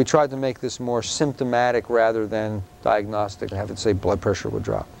 So we tried to make this more symptomatic rather than diagnostic and have it say blood pressure would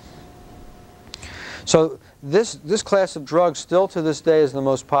drop. So this class of drugs still to this day is the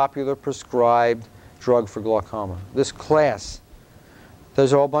most popular prescribed drug for glaucoma. This class,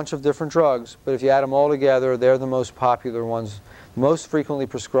 there's a whole bunch of different drugs, but if you add them all together, they're the most popular ones. Most frequently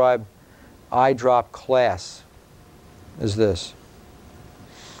prescribed eye drop class is this.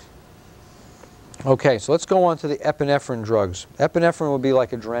 Okay, so let's go on to the epinephrine drugs. Epinephrine would be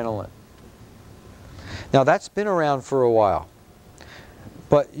like adrenaline. Now that's been around for a while.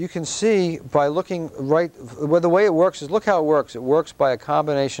 But you can see by looking well, the way it works is, look how it works. It works by a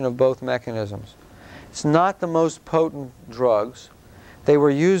combination of both mechanisms. It's not the most potent drugs. They were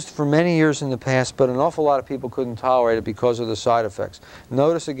used for many years in the past, but an awful lot of people couldn't tolerate it because of the side effects.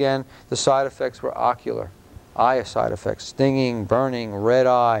 Notice again, the side effects were ocular, eye side effects, stinging, burning, red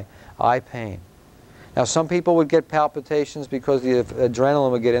eye, eye pain. Now some people would get palpitations because the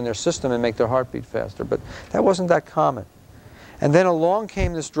adrenaline would get in their system and make their heart beat faster, but that wasn't that common. And then along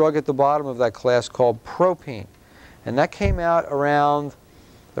came this drug at the bottom of that class called propine. And that came out around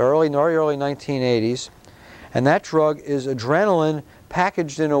the early 1980s. And that drug is adrenaline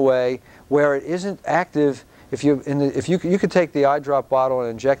packaged in a way where it isn't active. If you could take the eye drop bottle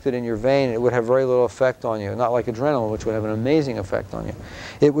and inject it in your vein, it would have very little effect on you. Not like adrenaline, which would have an amazing effect on you.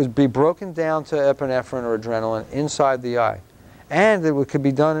 It would be broken down to epinephrine or adrenaline inside the eye. And it could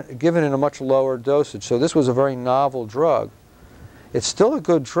be given in a much lower dosage. So this was a very novel drug. It's still a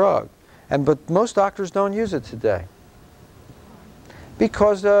good drug, but most doctors don't use it today.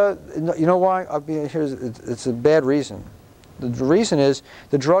 Because, you know why? It's a bad reason. The reason is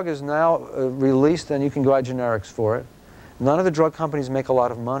the drug is now released and you can buy generics for it. None of the drug companies make a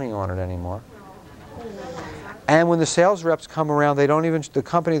lot of money on it anymore. And when the sales reps come around, they don't even, the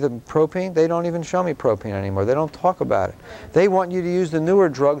company, the propine, they don't even show me propine anymore. They don't talk about it. They want you to use the newer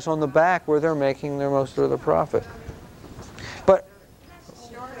drugs on the back where they're making most of their profit. But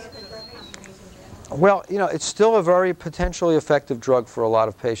well, you know, it's still a very potentially effective drug for a lot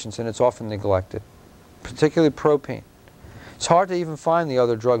of patients, and it's often neglected, particularly propine. It's hard to even find the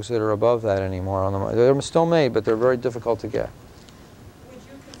other drugs that are above that anymore on the market. They're still made, but they're very difficult to get. Would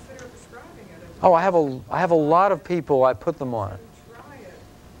you consider prescribing it? Oh, I have a lot of people I put them on it. Try it.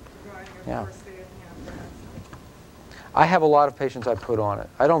 Yeah. I have a lot of patients I put on it.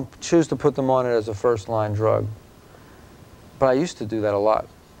 I don't choose to put them on it as a first-line drug, but I used to do that a lot.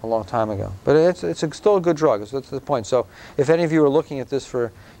 A long time ago. But it's still a good drug. That's the point. So if any of you are looking at this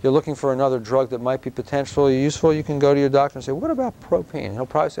you're looking for another drug that might be potentially useful, you can go to your doctor and say, what about propine? He'll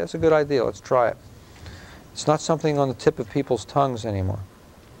probably say, that's a good idea. Let's try it. It's not something on the tip of people's tongues anymore.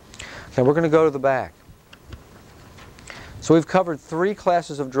 Okay, we're going to go to the back. So we've covered 3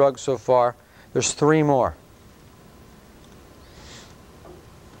 classes of drugs so far. There's 3 more.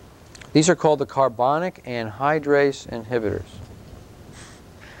 These are called the carbonic anhydrase inhibitors.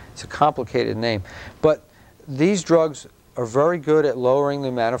 It's a complicated name. But these drugs are very good at lowering the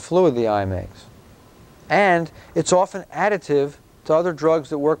amount of fluid the eye makes. And it's often additive to other drugs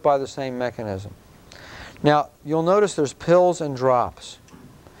that work by the same mechanism. Now, you'll notice there's pills and drops.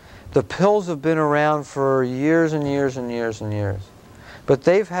 The pills have been around for years and years and years and years. But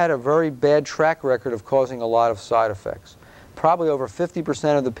they've had a very bad track record of causing a lot of side effects. Probably over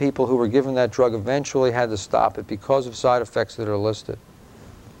 50% of the people who were given that drug eventually had to stop it because of side effects that are listed.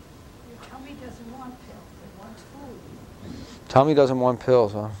 Tommy doesn't want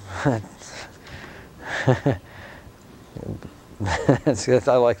pills, huh?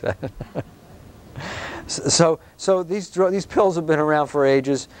 I like that. So these pills have been around for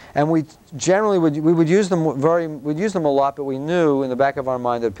ages, and we generally would use them we'd use them a lot, but we knew in the back of our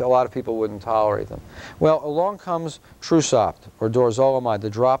mind that a lot of people wouldn't tolerate them. Well, along comes Trusopt, or dorzolamide, the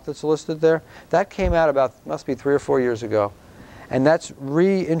drop that's listed there. That came out about, must be 3 or 4 years ago, and that's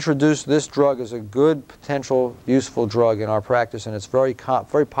reintroduced this drug as a good potential useful drug in our practice, and it's very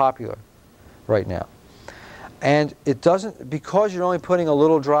popular right now. And it doesn't, because you're only putting a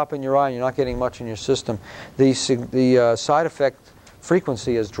little drop in your eye and you're not getting much in your system, the side effect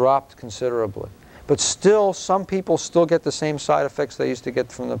frequency has dropped considerably. But still, some people still get the same side effects they used to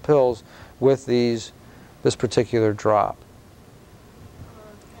get from the pills with this particular drop. And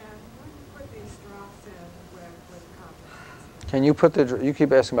when you put these drops in with contact lenses? Can you put you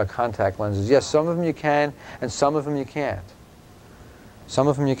keep asking about contact lenses. Yes, some of them you can, and some of them you can't. Some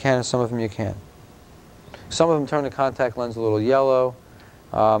of them you can, and some of them you can't. Some of them turn the contact lens a little yellow,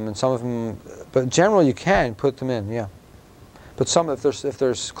 and some of them, but generally you can put them in, yeah. But some, if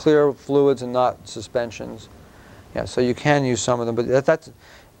there's clear fluids and not suspensions, yeah, so you can use some of them. But that's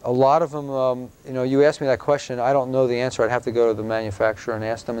a lot of them. You know, you asked me that question. I don't know the answer. I'd have to go to the manufacturer and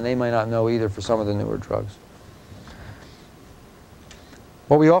ask them, and they might not know either for some of the newer drugs.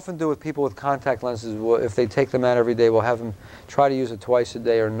 What we often do with people with contact lenses, if they take them out every day, we'll have them try to use a twice a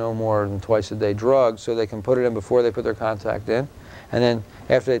day or no more than twice a day drug, so they can put it in before they put their contact in, and then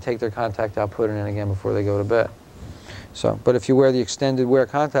after they take their contact out, put it in again before they go to bed. So, but if you wear the extended wear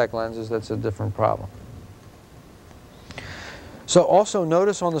contact lenses, that's a different problem. So also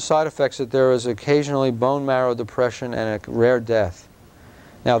notice on the side effects that there is occasionally bone marrow depression and a rare death.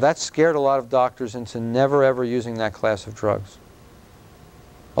 Now that scared a lot of doctors into never ever using that class of drugs.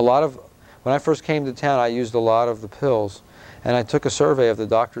 When I first came to town, I used a lot of the pills, and I took a survey of the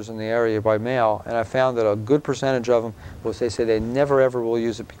doctors in the area by mail, and I found that a good percentage of them they say they never ever will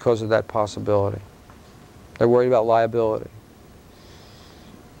use it because of that possibility. They're worried about liability.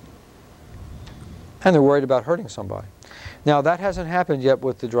 And they're worried about hurting somebody. Now that hasn't happened yet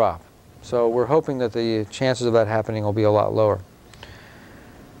with the drop, so we're hoping that the chances of that happening will be a lot lower.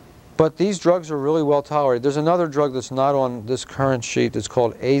 But these drugs are really well tolerated. There's another drug that's not on this current sheet that's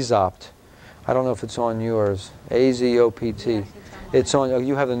called Azopt. I don't know if it's on yours. A-Z-O-P-T. Yes, it's on. Oh,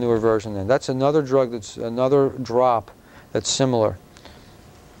 you have the newer version then. That's another drug that's another drop that's similar.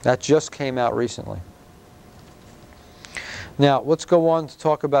 That just came out recently. Now let's go on to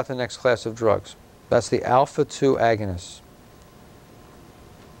talk about the next class of drugs. That's the alpha-2 agonists.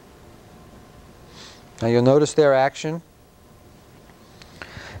 Now you'll notice their action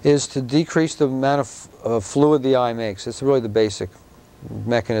is to decrease the amount of fluid the eye makes. It's really the basic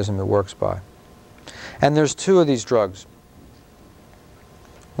mechanism it works by. And there's two of these drugs.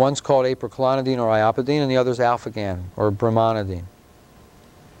 One's called aproclonidine or iopidine, and the other's alphagan or brimonidine.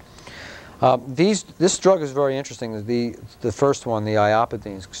 This drug is very interesting. The first one, the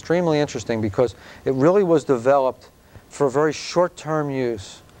iopidine, is extremely interesting because it really was developed for very short-term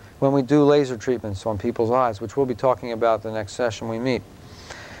use when we do laser treatments on people's eyes, which we'll be talking about the next session we meet.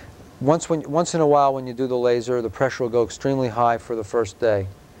 Once in a while when you do the laser, the pressure will go extremely high for the first day.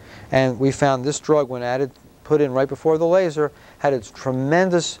 And we found this drug, when put in right before the laser,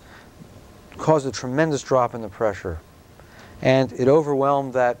 caused a tremendous drop in the pressure. And it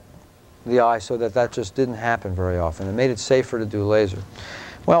overwhelmed the eye so that just didn't happen very often. It made it safer to do laser.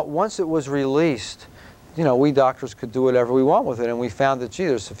 Well, once it was released, you know, we doctors could do whatever we want with it, and we found that, gee,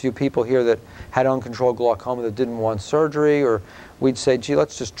 there's a few people here that had uncontrolled glaucoma that didn't want surgery, or we'd say, gee,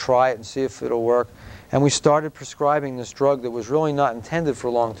 let's just try it and see if it'll work. And we started prescribing this drug that was really not intended for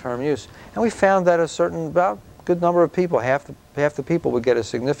long-term use. And we found that about a good number of people, half the people would get a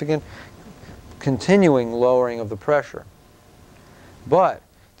significant continuing lowering of the pressure. But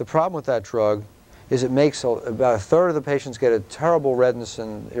the problem with that drug is it makes about a third of the patients get a terrible redness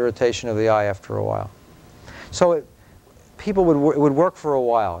and irritation of the eye after a while. So it would work for a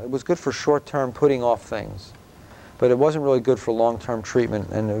while. It was good for short-term putting off things, but it wasn't really good for long-term treatment.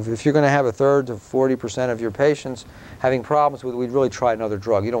 And if you're going to have a third to 40% of your patients having problems with it, we'd really try another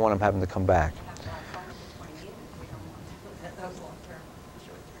drug. You don't want them having to come back.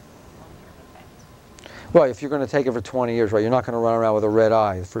 Well, if you're going to take it for 20 years, right, you're not going to run around with a red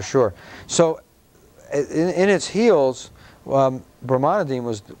eye, for sure. So in its heels, brimonidine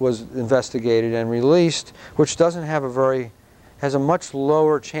was investigated and released, which doesn't have has a much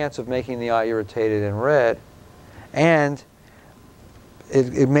lower chance of making the eye irritated and red, and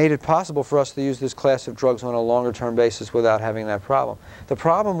it made it possible for us to use this class of drugs on a longer-term basis without having that problem. The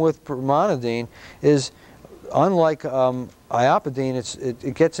problem with brimonidine is, unlike iopidine,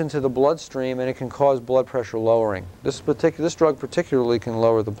 it gets into the bloodstream and it can cause blood pressure lowering. This drug particularly can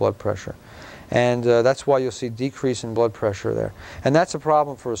lower the blood pressure. And that's why you'll see decrease in blood pressure there. And that's a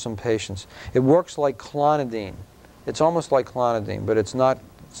problem for some patients. It works like clonidine. It's almost like clonidine, but it's not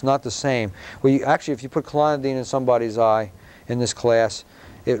the same. Actually, if you put clonidine in somebody's eye in this class,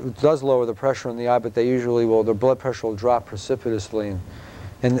 it does lower the pressure in the eye, but they usually will, their blood pressure will drop precipitously.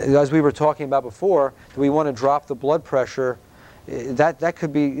 And as we were talking about before, do we want to drop the blood pressure? That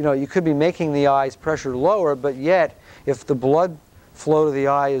could be, you could be making the eye's pressure lower, but yet if the blood flow to the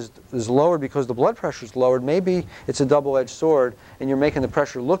eye is lowered because the blood pressure is lowered, maybe it's a double-edged sword and you're making the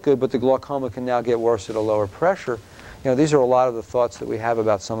pressure look good, but the glaucoma can now get worse at a lower pressure. These are a lot of the thoughts that we have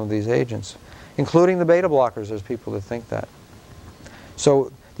about some of these agents, including the beta blockers. There's people that think that.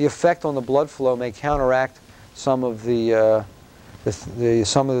 So the effect on the blood flow may counteract some of the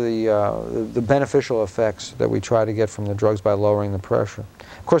beneficial effects that we try to get from the drugs by lowering the pressure.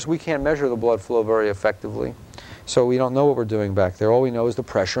 Of course, we can't measure the blood flow very effectively, so we don't know what we're doing back there. All we know is the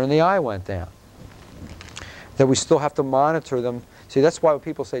pressure in the eye went down. That we still have to monitor them. See, that's why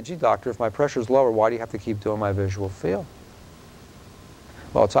people say, gee, doctor, if my pressure's lower, why do you have to keep doing my visual field?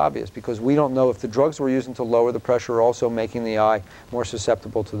 Well, it's obvious, because we don't know if the drugs we're using to lower the pressure are also making the eye more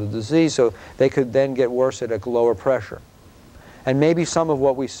susceptible to the disease, so they could then get worse at a lower pressure. And maybe some of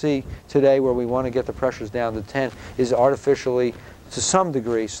what we see today where we want to get the pressures down to 10 is artificially, to some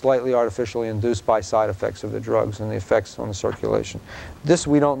degree, slightly artificially induced by side effects of the drugs and the effects on the circulation. This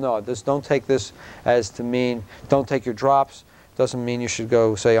we don't know. Don't take this as to mean don't take your drops. Doesn't mean you should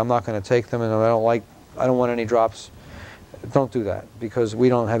go say, I'm not going to take them and I don't want any drops. Don't do that, because we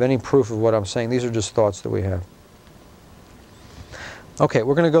don't have any proof of what I'm saying. These are just thoughts that we have. Okay,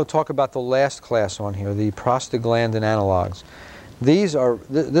 we're going to go talk about the last class on here, the prostaglandin analogs. This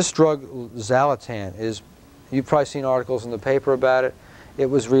drug, Xalatan, you've probably seen articles in the paper about it. It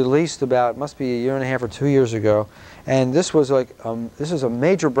was released about, it must be 1.5 years or 2 years ago, and this was like, this is a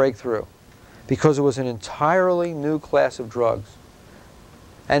major breakthrough, because it was an entirely new class of drugs.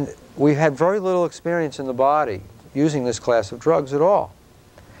 And we had very little experience in the body using this class of drugs at all.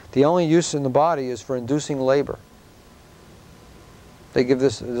 The only use in the body is for inducing labor. They give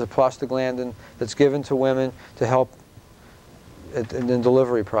this as a prostaglandin that's given to women to help in the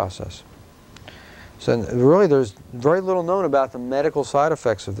delivery process. So really there's very little known about the medical side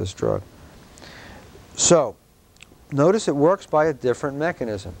effects of this drug. So notice it works by a different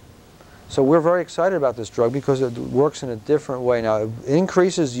mechanism. So we're very excited about this drug because it works in a different way. Now, it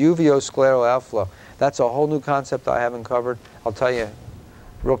increases uveoscleral outflow. That's a whole new concept I haven't covered. I'll tell you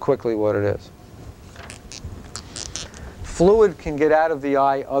real quickly what it is. Fluid can get out of the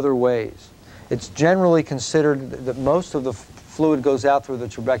eye other ways. It's generally considered that most of the fluid goes out through the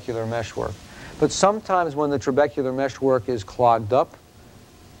trabecular meshwork. But sometimes when the trabecular meshwork is clogged up,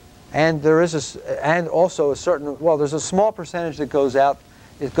 and there is also a certain, well, there's a small percentage that goes out.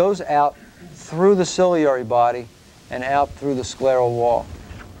 It goes out through the ciliary body and out through the scleral wall.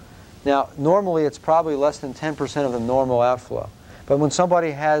 Now, normally it's probably less than 10% of the normal outflow. But when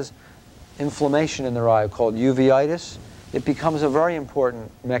somebody has inflammation in their eye called uveitis, it becomes a very important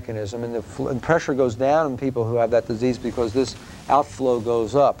mechanism, and pressure goes down in people who have that disease because this outflow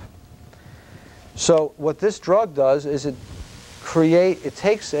goes up. So what this drug does is it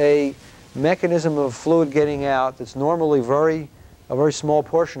takes a mechanism of fluid getting out that's normally a very small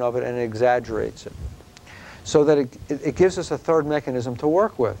portion of it, and it exaggerates it, so that it gives us a third mechanism to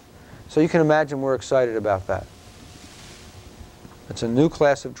work with. So you can imagine we're excited about that. It's a new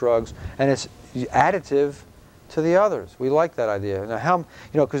class of drugs, and it's additive to the others. We like that idea. Now,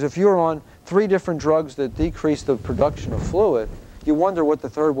 because if you're on 3 different drugs that decrease the production of fluid, you wonder what the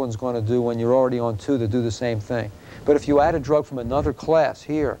third one's going to do when you're already on 2 that do the same thing. But if you add a drug from another class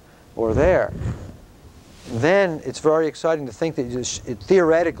here or there, then it's very exciting to think that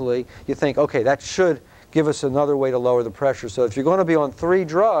theoretically you think, okay, that should give us another way to lower the pressure. So if you're going to be on 3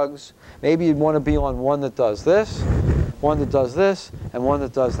 drugs, maybe you'd want to be on one that does this, one that does this, and one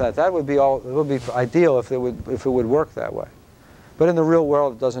that does that. That would be ideal if it would work that way. But in the real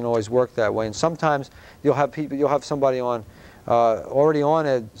world, it doesn't always work that way. And sometimes you'll have somebody on already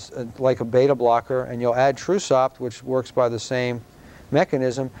on like a beta blocker, and you'll add Trusopt, which works by the same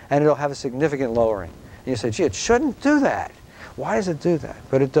mechanism, and it'll have a significant lowering. And you say, gee, it shouldn't do that. Why does it do that?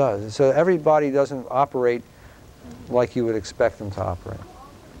 But it does. So everybody doesn't operate like you would expect them to operate.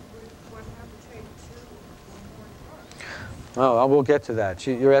 Oh, we'll get to that.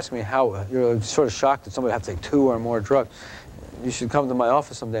 You're asking me how, you're sort of shocked that somebody has to take 2 or more drugs. You should come to my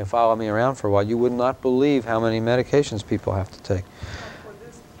office someday and follow me around for a while. You would not believe how many medications people have to take.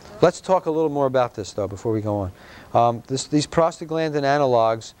 Let's talk a little more about this, though, before we go on. These prostaglandin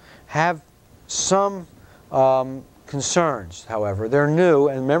analogs have some concerns, however. They're new,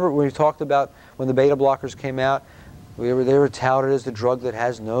 and remember we talked about when the beta blockers came out, they were touted as the drug that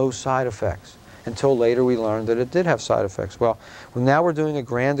has no side effects. Until later we learned that it did have side effects. Well, now we're doing a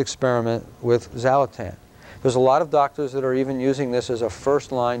grand experiment with Xalatan. There's a lot of doctors that are even using this as a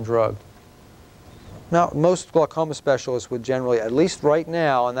first-line drug. Now, most glaucoma specialists would generally, at least right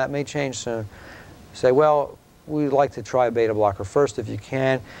now, and that may change soon, say, well, we'd like to try a beta blocker first if you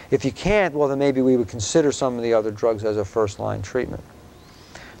can. If you can't, well, then maybe we would consider some of the other drugs as a first-line treatment.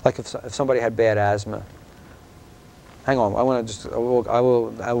 Like if somebody had bad asthma. Hang on, I want to just,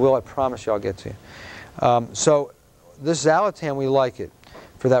 I promise you I'll get to you. So this Xalatan, we like it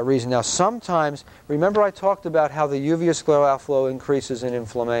for that reason. Now sometimes, remember I talked about how the uveoscleral outflow increases in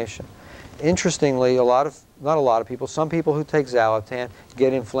inflammation. Interestingly, not a lot of people, some people who take Xalatan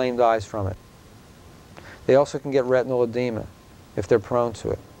get inflamed eyes from it. They also can get retinal edema if they're prone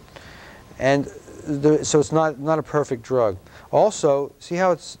to it. And so it's not a perfect drug. Also, see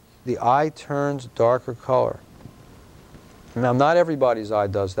how the eye turns darker color. Now, not everybody's eye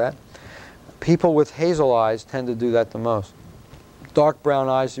does that. People with hazel eyes tend to do that the most. Dark brown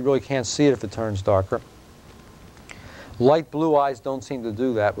eyes, you really can't see it if it turns darker. Light blue eyes don't seem to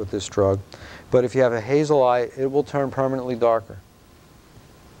do that with this drug. But if you have a hazel eye, it will turn permanently darker.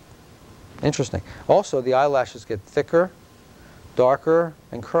 Interesting. Also, the eyelashes get thicker, darker,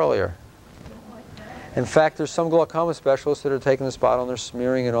 and curlier. In fact, there's some glaucoma specialists that are taking this bottle and they're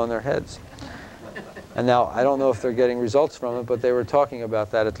smearing it on their heads. And now, I don't know if they're getting results from it, but they were talking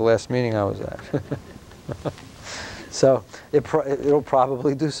about that at the last meeting I was at. So it'll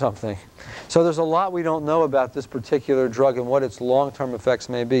probably do something. So there's a lot we don't know about this particular drug and what its long-term effects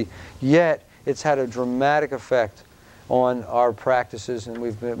may be. Yet, it's had a dramatic effect on our practices, and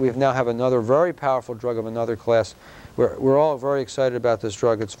we've now have another very powerful drug of another class. We're all very excited about this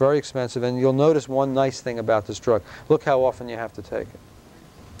drug. It's very expensive, and you'll notice one nice thing about this drug. Look how often you have to take it.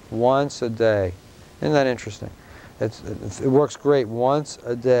 Once a day. Isn't that interesting? It works great once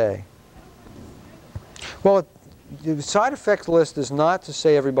a day. Well, the side effect list is not to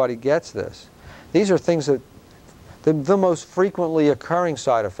say everybody gets this. These are things that the most frequently occurring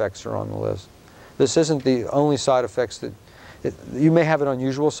side effects are on the list. This isn't the only side effects that you may have an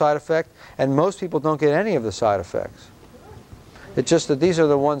unusual side effect, and most people don't get any of the side effects. It's just that these are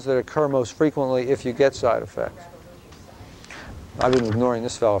the ones that occur most frequently if you get side effects. I've been ignoring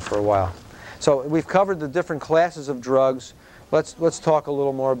this fellow for a while. So we've covered the different classes of drugs. Let's talk a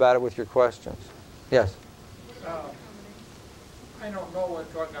little more about it with your questions. Yes? I don't know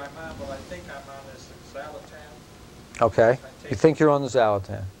what drug I'm on, but I think I'm on this Xalatan. Okay. You think you're on the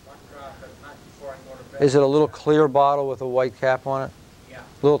Xalatan. One drop at night before I go to bed. Is it a little clear bottle with a white cap on it? Yeah.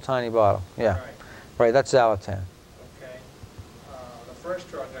 Little tiny bottle. Yeah. Right. Right, that's Xalatan. Okay. The first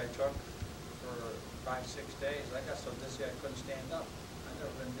drug I took for 5-6 days, I got so dizzy I couldn't stand up. I've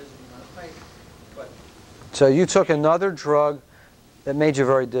never been dizzy in my life. But So you took another drug that made you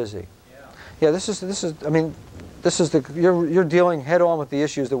very dizzy. yeah. Yeah, this is I mean, this is you're dealing head on with the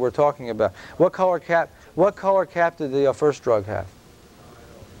issues that we're talking about. What color cap did the first drug have? I don't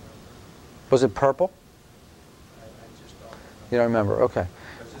remember. Was it purple? I just don't remember. You don't remember, okay.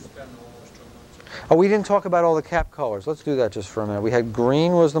 Because it's been almost 2 months ago. Oh, we didn't talk about all the cap colors. Let's do that just for a minute. We had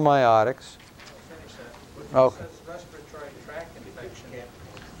green was the miotics. I'll finish that. Okay. It says respiratory tract infection.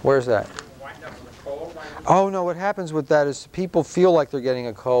 Where's that? Wind up with a cold. Oh, no, what happens with that is people feel like they're getting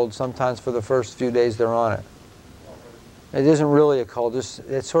a cold sometimes for the first few days they're on it. It isn't really a cold,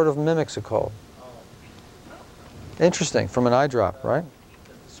 it sort of mimics a cold. Interesting, from an eye drop, right?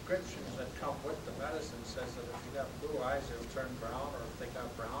 The descriptions that come with the medicine says that if you got blue eyes, it'll turn brown, or if they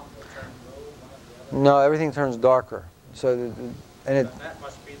got brown, it'll turn blue, one or the other. No, everything turns darker. So, And that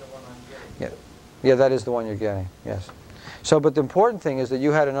must be the one I'm getting. Yeah, that is the one you're getting, yes. So, but the important thing is that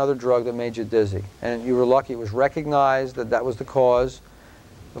you had another drug that made you dizzy. And you were lucky it was recognized that that was the cause.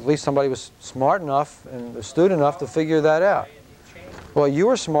 At least somebody was smart enough and astute enough to figure that out. Well, you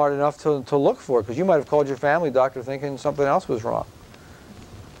were smart enough to look for it, because you might have called your family doctor thinking something else was wrong.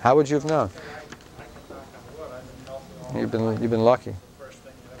 How would you have known? I can knock on wood. I've been healthy all my life. You've been lucky. The first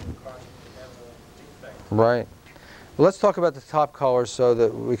thing that ever caused me to have a defect. Right. Well, let's talk about the top colors so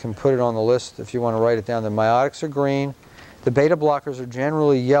that we can put it on the list if you want to write it down. The miotics are green. The beta blockers are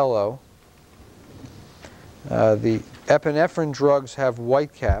generally yellow. The epinephrine drugs have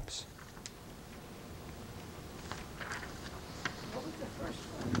white caps.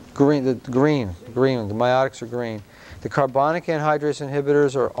 Green, the miotics are green. The carbonic anhydrase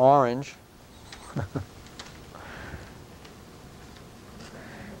inhibitors are orange.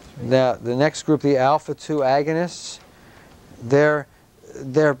 Now, the next group, the alpha-2 agonists, the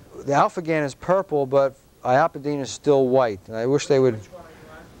alpha-GAN is purple, but iopidine is still white. And I wish they would. Which one are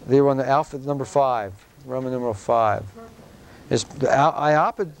you They were on the alpha number 5, Roman numeral 5. Is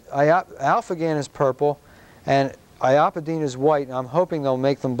Alphagan is purple, and iopidine is white. And I'm hoping they'll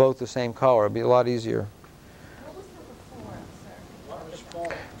make them both the same color. It'll be a lot easier. What was number 4, I'm sorry? What was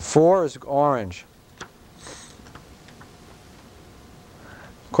 4? 4 is orange.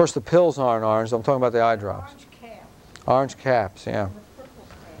 Of course, the pills aren't orange. I'm talking about the eye drops. Orange cap. Orange caps, yeah. And the purple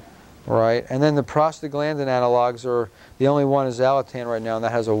cap. Right. And then the prostaglandin analogs are, the only one is Zalatan right now, and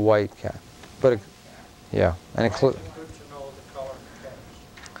that has a white cap. But, yeah. And Why is it good to know the color of the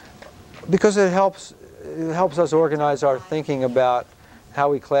caps? because it helps us organize our thinking about how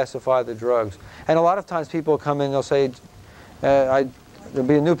we classify the drugs. And a lot of times people come in, they'll say, there'll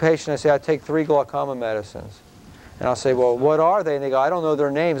be a new patient, I say, I take 3 glaucoma medicines. And I'll say, well, what are they? And they go, I don't know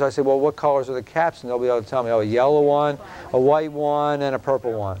their names. I say, well, what colors are the caps? And they'll be able to tell me, oh, a yellow one, a white one, and a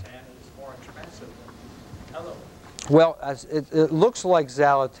purple one. And it's more expensive than other ones. Well, it looks like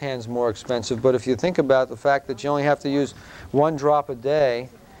Zalatan's more expensive, but if you think about the fact that you only have to use 1 drop a day,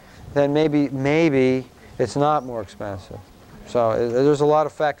 then maybe it's not more expensive. So there's a lot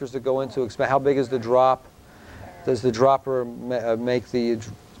of factors that go into how big is the drop? Does the dropper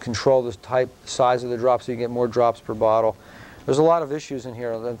control the size of the drop so you get more drops per bottle? There's a lot of issues in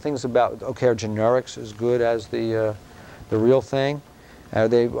here. And things about, okay, are generics as good as the real thing?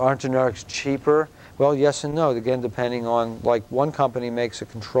 Aren't generics cheaper? Well, yes and no. Again, depending on, like one company makes a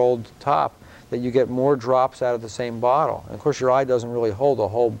controlled top that you get more drops out of the same bottle. And of course, your eye doesn't really hold a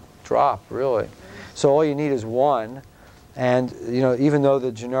whole drop, really. So all you need is 1. And even though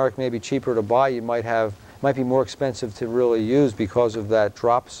the generic may be cheaper to buy, you might be more expensive to really use because of that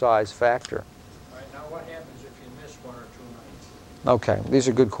drop size factor. All right, now what happens if you miss 1 or 2 nights? Okay, these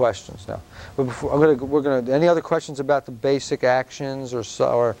are good questions now. But before, any other questions about the basic actions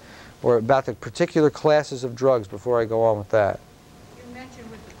or about the particular classes of drugs before I go on with that? You mentioned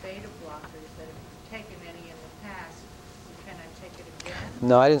with the beta blockers that if you've taken any in the past, you cannot take it again?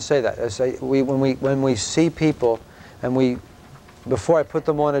 No, I didn't say that. I say when we see people and before I put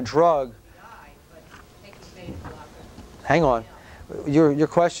them on a drug. Hang on. Your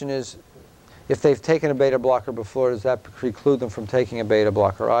question is, if they've taken a beta blocker before, does that preclude them from taking a beta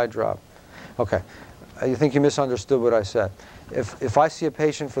blocker eye drop? Okay. You think you misunderstood what I said. If I see a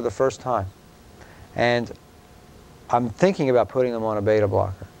patient for the first time and I'm thinking about putting them on a beta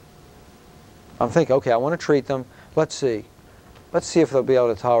blocker, I'm thinking, okay, I want to treat them. Let's see. Let's see if they'll be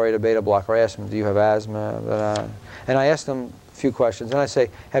able to tolerate a beta blocker. I ask them, do you have asthma? And I ask them a few questions. And I say,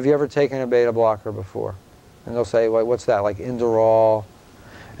 have you ever taken a beta blocker before? And they'll say, well, what's that, like Inderol?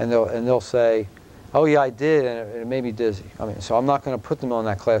 And they'll say, oh yeah, I did, and it made me dizzy. So I'm not going to put them on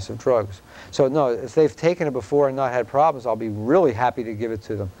that class of drugs. So no, if they've taken it before and not had problems, I'll be really happy to give it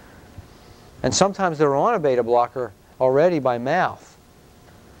to them. And sometimes they're on a beta blocker already by mouth,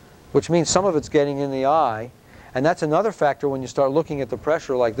 which means some of it's getting in the eye. And that's another factor when you start looking at the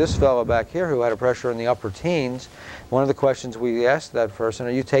pressure, like this fellow back here who had a pressure in the upper teens. One of the questions we asked that person,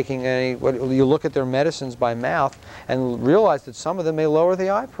 are you taking any, you look at their medicines by mouth and realize that some of them may lower the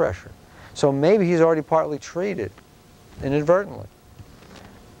eye pressure. So maybe he's already partly treated inadvertently.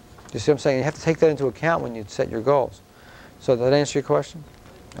 You see what I'm saying? You have to take that into account when you set your goals. So did that answer your question?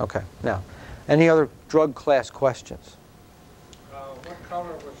 Okay. Now, any other drug class questions? What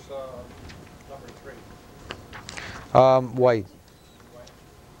color was number 3? White. White.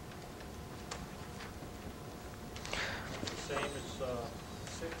 Same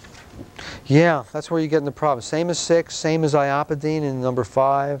as 6? Yeah, that's where you get in the problem. Same as 6, same as iopidine in number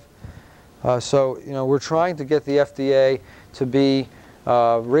 5. So, we're trying to get the FDA to be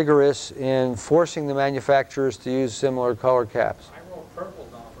rigorous in forcing the manufacturers to use similar color caps. I wrote purple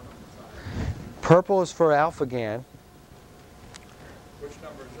down for number 5. Purple is for Alphagan. Which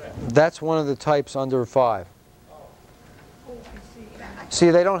number is that? That's one of the types under 5. Oh, Oh, I see. See,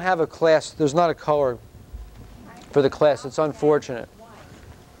 they don't have a class. There's not a color for the class. It's unfortunate.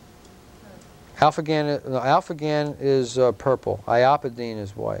 Alphagan is purple. Iopidine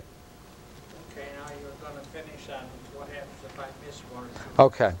is white. okay, now you're going to finish on what happens if I miss 1 or 2.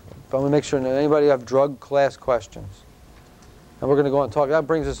 Okay. But I'm going to make sure anybody have drug class questions. And we're going to go on and talk. That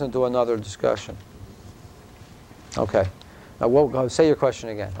brings us into another discussion. Okay. Now, say your question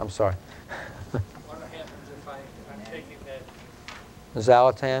again. I'm sorry. What happens if I'm taking that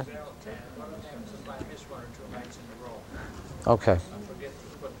Zalatan? Zalatan? What happens if I miss 1 or 2 nights in a row? Okay. I forget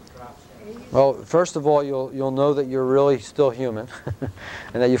to put the drops in. Well, first of all, you'll know that you're really still human,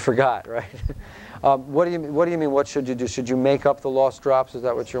 and that you forgot, right? What do you mean? What should you do? Should you make up the lost drops? Is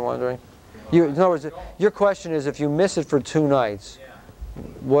that what you're wondering? In other words, your question is, if you miss it for 2 nights,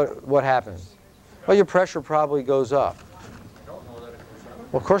 what happens? Well, your pressure probably goes up. I don't know that it goes up.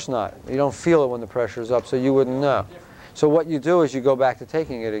 Well, of course not. You don't feel it when the pressure is up, so you wouldn't know. So what you do is you go back to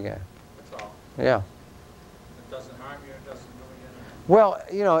taking it again. That's all. Yeah. It doesn't harm you, it doesn't do you anything. Well,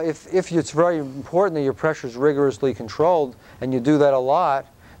 you know, if it's very important that your pressure is rigorously controlled and you do that a lot,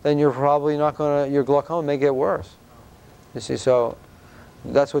 then you're probably not going to, your glaucoma may get worse. You see, so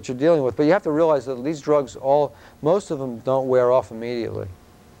that's what you're dealing with. But you have to realize that these drugs, most of them don't wear off immediately.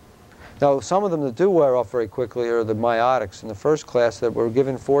 Now, some of them that do wear off very quickly are the miotics in the first class that were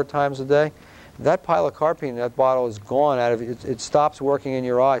given 4 times a day. That pilocarpine, that bottle is gone out of it. It stops working in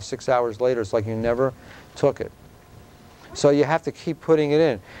your eye 6 hours later. It's like you never took it. So you have to keep putting it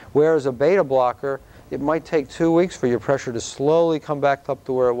in. Whereas a beta blocker, it might take 2 weeks for your pressure to slowly come back up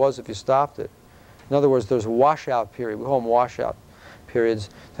to where it was if you stopped it. In other words, there's a washout period. We call them washout periods.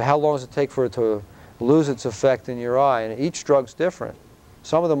 So how long does it take for it to lose its effect in your eye? And each drug's different.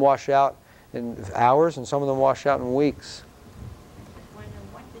 Some of them wash out in hours, and some of them wash out in weeks.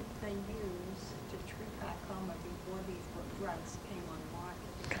 What did they use to treat glaucoma before these drugs came on the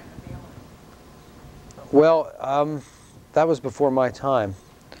market, became available? Well, that was before my time.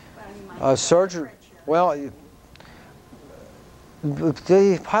 But I mean, Surgery. Well,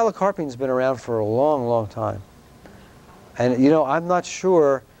 the pilocarpine's been around for a long, long time. And, you know, I'm not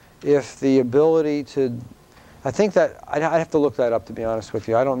sure if the ability to, I think that, I'd have to look that up, to be honest with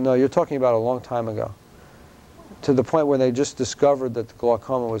you. I don't know. You're talking about a long time ago, to the point where they just discovered that the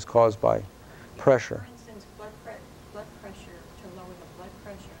glaucoma was caused by pressure. For instance, blood pressure, to lower the blood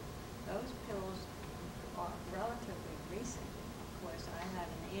pressure, those pills are relatively recent. Of course, I had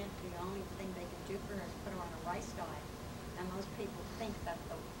an aunt, the only thing they could do for her is put her on a rice diet. And most people think that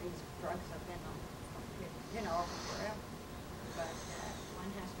these drugs have been on, you know, forever. But one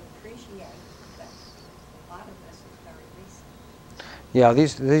has to appreciate that a lot of this is very recent.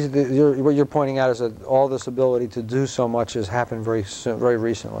 Yeah, what you're pointing out is that all this ability to do so much has happened very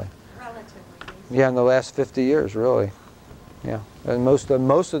recently. Relatively recent. Yeah, in the last 50 years, really. Yeah, and most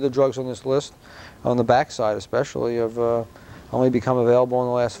of the drugs on this list, on the backside especially, have only become available in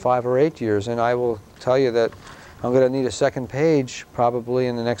the last 5 or 8 years. And I will tell you that I'm going to need a second page probably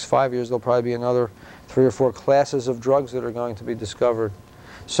in the next 5 years. There'll probably be another 3 or 4 classes of drugs that are going to be discovered.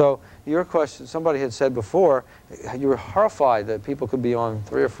 So your question, somebody had said before, you were horrified that people could be on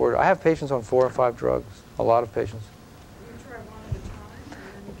 3 or 4. I have patients on 4 or 5 drugs, a lot of patients. You try one at a time, and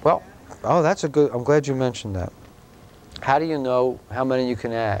then you Well, can add. oh, that's a good, I'm glad you mentioned that. How do you know how many you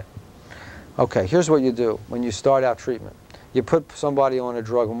can add? Okay, here's what you do when you start out treatment. You put somebody on a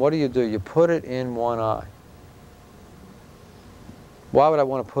drug, and what do? You put it in one eye. Why would I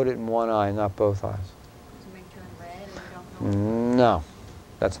want to put it in one eye and not both eyes? To make turn red and you don't know. No,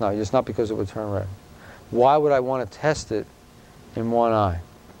 that's not. It's not because it would turn red. Why would I want to test it in one eye?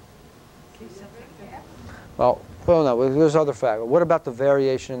 Well, no, there's other factors. What about the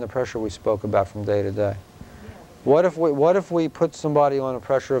variation in the pressure we spoke about from day to day? What if we put somebody on a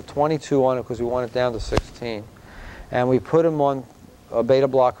pressure of 22 on it because we want it down to 16, and we put them on a beta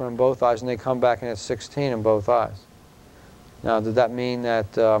blocker in both eyes and they come back and it's 16 in both eyes? Now, did that mean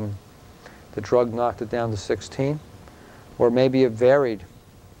that the drug knocked it down to 16? Or maybe it varied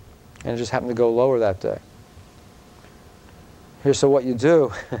and it just happened to go lower that day? Here, so what you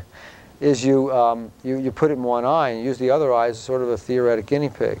do is you put it in one eye and use the other eye as sort of a theoretic guinea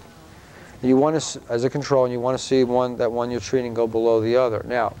pig. You want to, as a control, and you want to see that one you're treating go below the other.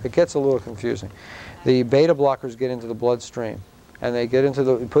 Now, it gets a little confusing. The beta blockers get into the bloodstream, and they get into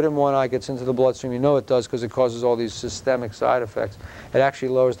you put it in one eye, gets into the bloodstream. You know it does because it causes all these systemic side effects. It actually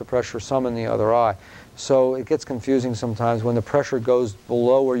lowers the pressure some in the other eye. So it gets confusing sometimes when the pressure goes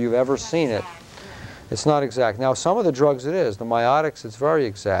below where you've ever seen it. It's not exact. Now, some of the drugs it is. The miotics, it's very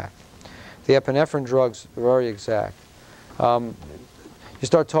exact. The epinephrine drugs, very exact. You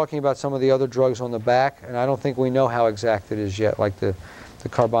start talking about some of the other drugs on the back, and I don't think we know how exact it is yet, like the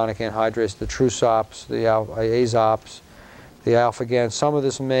carbonic anhydrase, the Trusops, the Azops, the alpha-GAN. Some of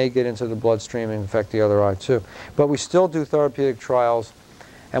this may get into the bloodstream and affect the other eye too. But we still do therapeutic trials,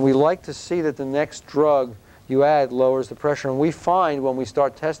 and we like to see that the next drug you add lowers the pressure. And we find when we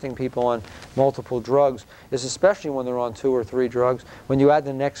start testing people on multiple drugs, is especially when they're on 2 or 3 drugs, when you add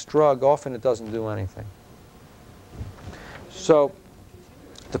the next drug, often it doesn't do anything. So,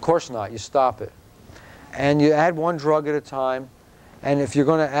 of course not. You stop it. And you add one drug at a time. And if you're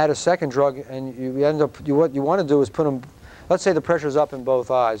going to add a second drug and you end up, what you want to do is put them, let's say the pressure's up in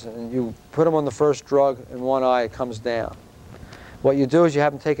both eyes, and you put them on the first drug in one eye, it comes down. What you do is you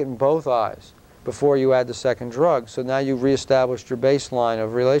have them take it in both eyes before you add the second drug. So now you've reestablished your baseline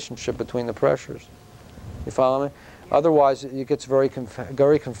of relationship between the pressures. You follow me? Otherwise, it gets very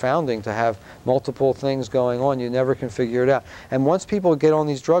confounding to have multiple things going on. You never can figure it out. And once people get on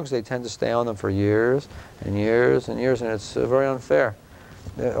these drugs, they tend to stay on them for years and years and years, and it's very unfair.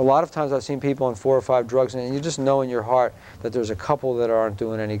 A lot of times I've seen people on 4 or 5 drugs, and you just know in your heart that there's a couple that aren't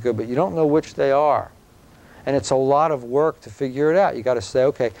doing any good, but you don't know which they are. And it's a lot of work to figure it out. You got to say,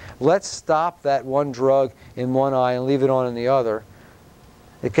 okay, let's stop that one drug in one eye and leave it on in the other.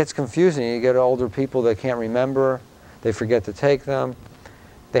 It gets confusing. You get older people that can't remember. They forget to take them.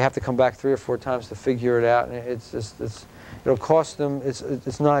 They have to come back 3 or 4 times to figure it out. And it'll cost them.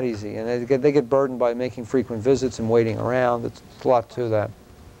 It's not easy, and they get burdened by making frequent visits and waiting around. It's a lot to that.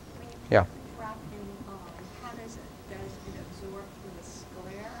 Yeah. Drop in the eye, how does it absorb through the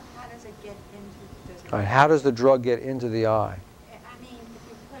sclera? How does it get into? All right, how does the drug get into the eye? I mean, if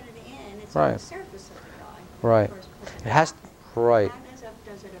you put it in, it's Right. on the surface of the eye. Right. First put It has. Right. How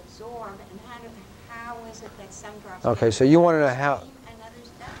does it absorb, and how is it that some drops? Okay, get so you want to know how. upstream and others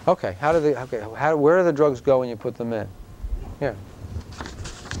don't? Okay, where do the drugs go when you put them in? Yeah.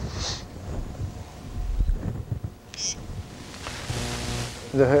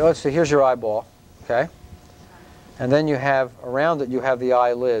 Let's see, here's your eyeball, okay? And then you have, around it, you have the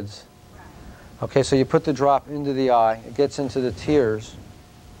eyelids. Okay, so you put the drop into the eye, it gets into the tears.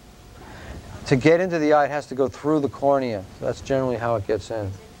 To get into the eye, it has to go through the cornea. That's generally how it gets in.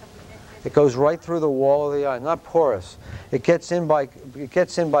 It goes right through the wall of the eye, not porous. It gets in by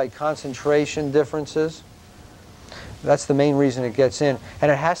concentration differences. That's the main reason it gets in,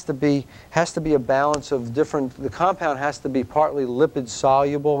 and it has to be a balance of different. The compound has to be partly lipid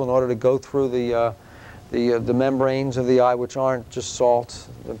soluble in order to go through the membranes of the eye, which aren't just salts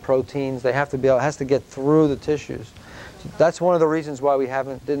and proteins. They have to be. It has to get through the tissues. So that's one of the reasons why we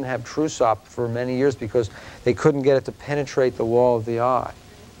didn't have Trusop for many years, because they couldn't get it to penetrate the wall of the eye.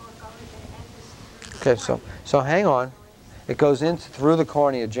 Okay, so hang on. It goes in through the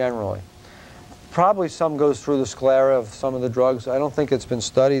cornea generally. Probably some goes through the sclera of some of the drugs. I don't think it's been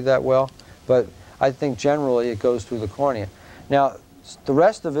studied that well, but I think generally it goes through the cornea. Now, the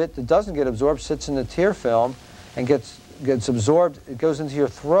rest of it that doesn't get absorbed sits in the tear film and gets absorbed. It goes into your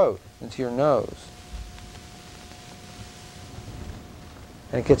throat, into your nose.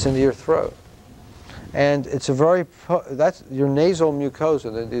 And it gets into your throat. And it's that's your nasal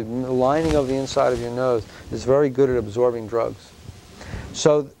mucosa, the lining of the inside of your nose is very good at absorbing drugs.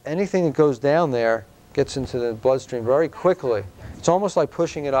 So anything that goes down there gets into the bloodstream very quickly. It's almost like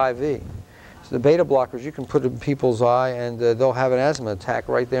pushing it IV. So the beta blockers, you can put in people's eye and they'll have an asthma attack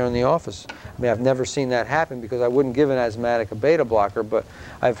right there in the office. I mean, I've never seen that happen because I wouldn't give an asthmatic a beta blocker, but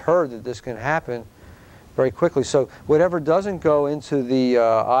I've heard that this can happen very quickly. So whatever doesn't go into the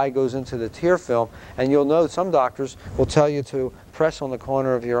eye goes into the tear film, and you'll know some doctors will tell you to press on the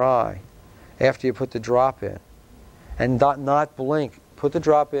corner of your eye after you put the drop in and not blink. Put the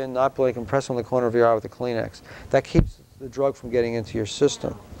drop in, not blink, and press on the corner of your eye with a Kleenex. That keeps the drug from getting into your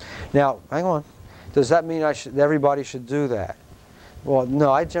system. Now, hang on. Does that mean everybody should do that? Well,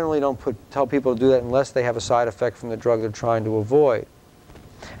 no, I generally don't tell people to do that unless they have a side effect from the drug they're trying to avoid.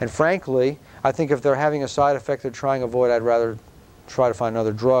 And frankly, I think if they're having a side effect they're trying to avoid, I'd rather try to find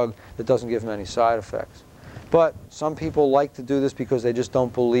another drug that doesn't give them any side effects. But some people like to do this because they just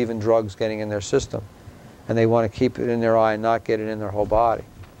don't believe in drugs getting in their system. And they want to keep it in their eye and not get it in their whole body.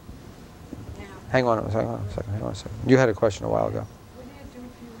 Now, Hang on a second. You had a question a while ago. What do you do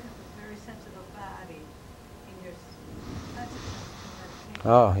if you have a very sensitive body and you're sensitive to medication?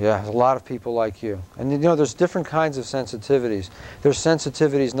 Oh, yeah, a lot of people like you. And you know, there's different kinds of sensitivities. There's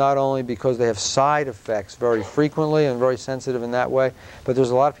sensitivities not only because they have side effects very frequently and very sensitive in that way, but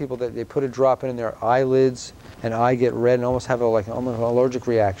there's a lot of people that they put a drop in their eyelids and eye get red and almost have almost an allergic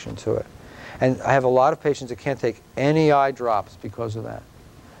reaction to it. And I have a lot of patients that can't take any eye drops because of that.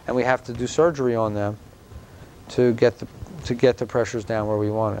 And we have to do surgery on them to get the pressures down where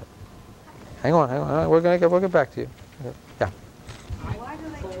we want it. Hang on. We'll get back to you. Yeah. I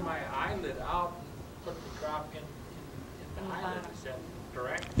pull my eyelid out and put the drop in the eyelid. Is that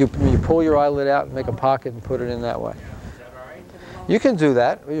correct? You pull your eyelid out and make a pocket and put it in that way. Yeah, is that all right? You can do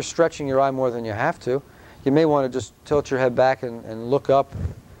that. You're stretching your eye more than you have to. You may want to just tilt your head back and look up,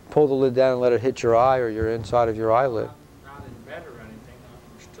 pull the lid down and let it hit your eye or your inside of your eyelid. I'm not in bed or anything.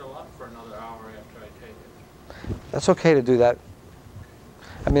 I'm still up for another hour after I take it. That's okay to do that.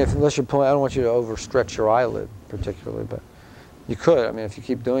 I mean, unless you're pulling, I don't want you to overstretch your eyelid particularly, but you could. I mean, if you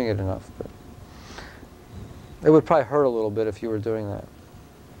keep doing it enough. But it would probably hurt a little bit if you were doing that.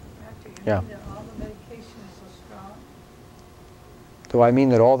 After you Yeah. mean that all the medication is so strong? Do I mean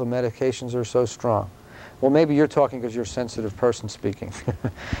that all the medications are so strong? Well, maybe you're talking because you're a sensitive person speaking.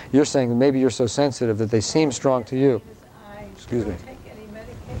 You're saying maybe you're so sensitive that they seem strong to you. Excuse me. I don't take any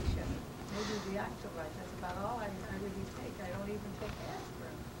medication. Maybe the Octavite. That's about all I really take. I don't even take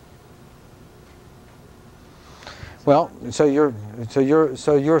aspirin. Well, so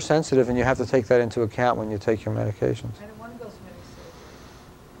you're sensitive, and you have to take that into account when you take your medications. I don't want to go to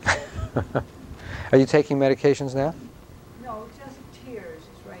surgery. Are you taking medications now? No, just tears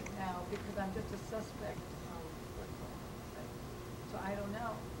right now because I'm just a suspect. So I don't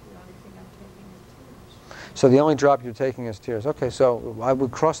know. The only thing I'm taking is tears. So the only drop you're taking is tears. Okay, so I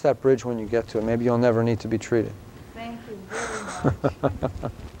would cross that bridge when you get to it. Maybe you'll never need to be treated. Thank you very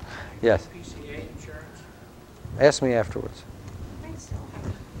much. Yes. PCA insurance? Ask me afterwards. I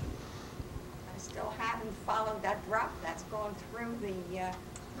still haven't followed that drop that's going through the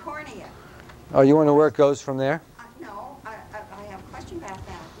cornea. Oh, you want to know where it goes from there? No, I have a question about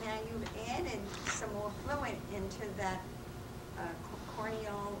that. Now, you've added some more fluid into that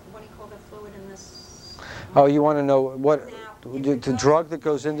corneal, what do you call the fluid in this? Oh, you want to know what Now, the drug that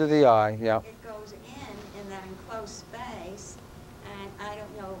goes into the eye? Yeah. It goes in that enclosed space, and I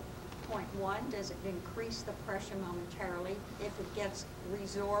don't know, point one, does it increase the pressure momentarily? If it gets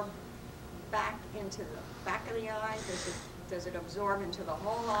resorbed back into the back of the eye, does it absorb into the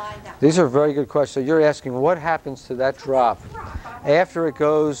whole eye? These are very good questions. So you're asking what happens to that drop after it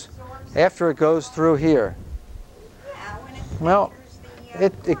goes through here? Yeah, when it Well,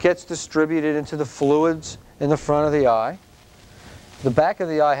 enters the it gets distributed into the fluids in the front of the eye. The back of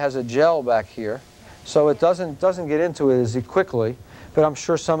the eye has a gel back here, so it doesn't get into it as quickly, but I'm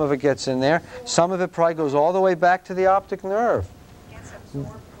sure some of it gets in there. Some of it probably goes all the way back to the optic nerve. gets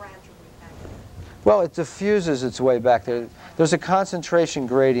absorbed gradually back in. Well, it diffuses its way back there. There's a concentration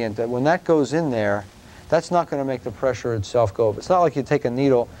gradient that when that goes in there, that's not going to make the pressure itself go up. It's not like you take a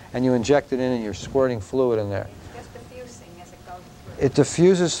needle and you inject it in and you're squirting fluid in there. It's just diffusing as it goes through. It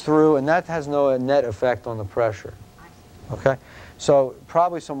diffuses through, and that has no net effect on the pressure. Okay? So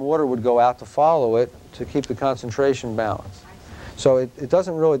probably some water would go out to follow it to keep the concentration balanced. So it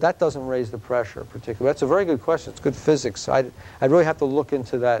doesn't really, that doesn't raise the pressure particularly. That's a very good question. It's good physics. I'd really have to look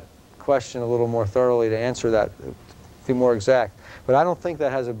into that question a little more thoroughly to answer that, to be more exact. But I don't think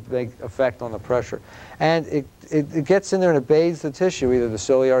that has a big effect on the pressure. And it gets in there and it bathes the tissue, either the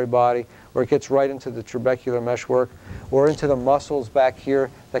ciliary body, or it gets right into the trabecular meshwork, or into the muscles back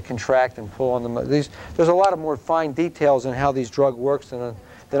here that contract and pull on the. There's a lot of more fine details in how these drug works than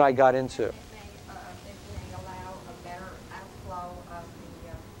I got into. It may allow a better outflow of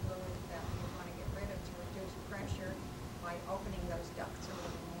the fluid that you want to get rid of to reduce pressure by opening those ducts a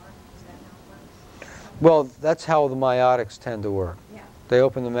little more. Is that how it works? Well, that's how the miotics tend to work. Yeah. They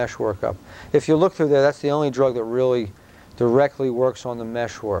open the meshwork up. If you look through there, that's the only drug that really directly works on the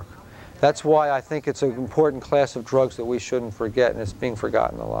meshwork. That's why I think it's an important class of drugs that we shouldn't forget, and it's being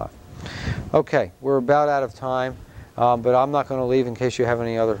forgotten a lot. Okay, we're about out of time, but I'm not going to leave in case you have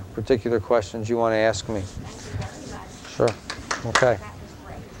any other particular questions you want to ask me. Thank you very much. Sure. Okay.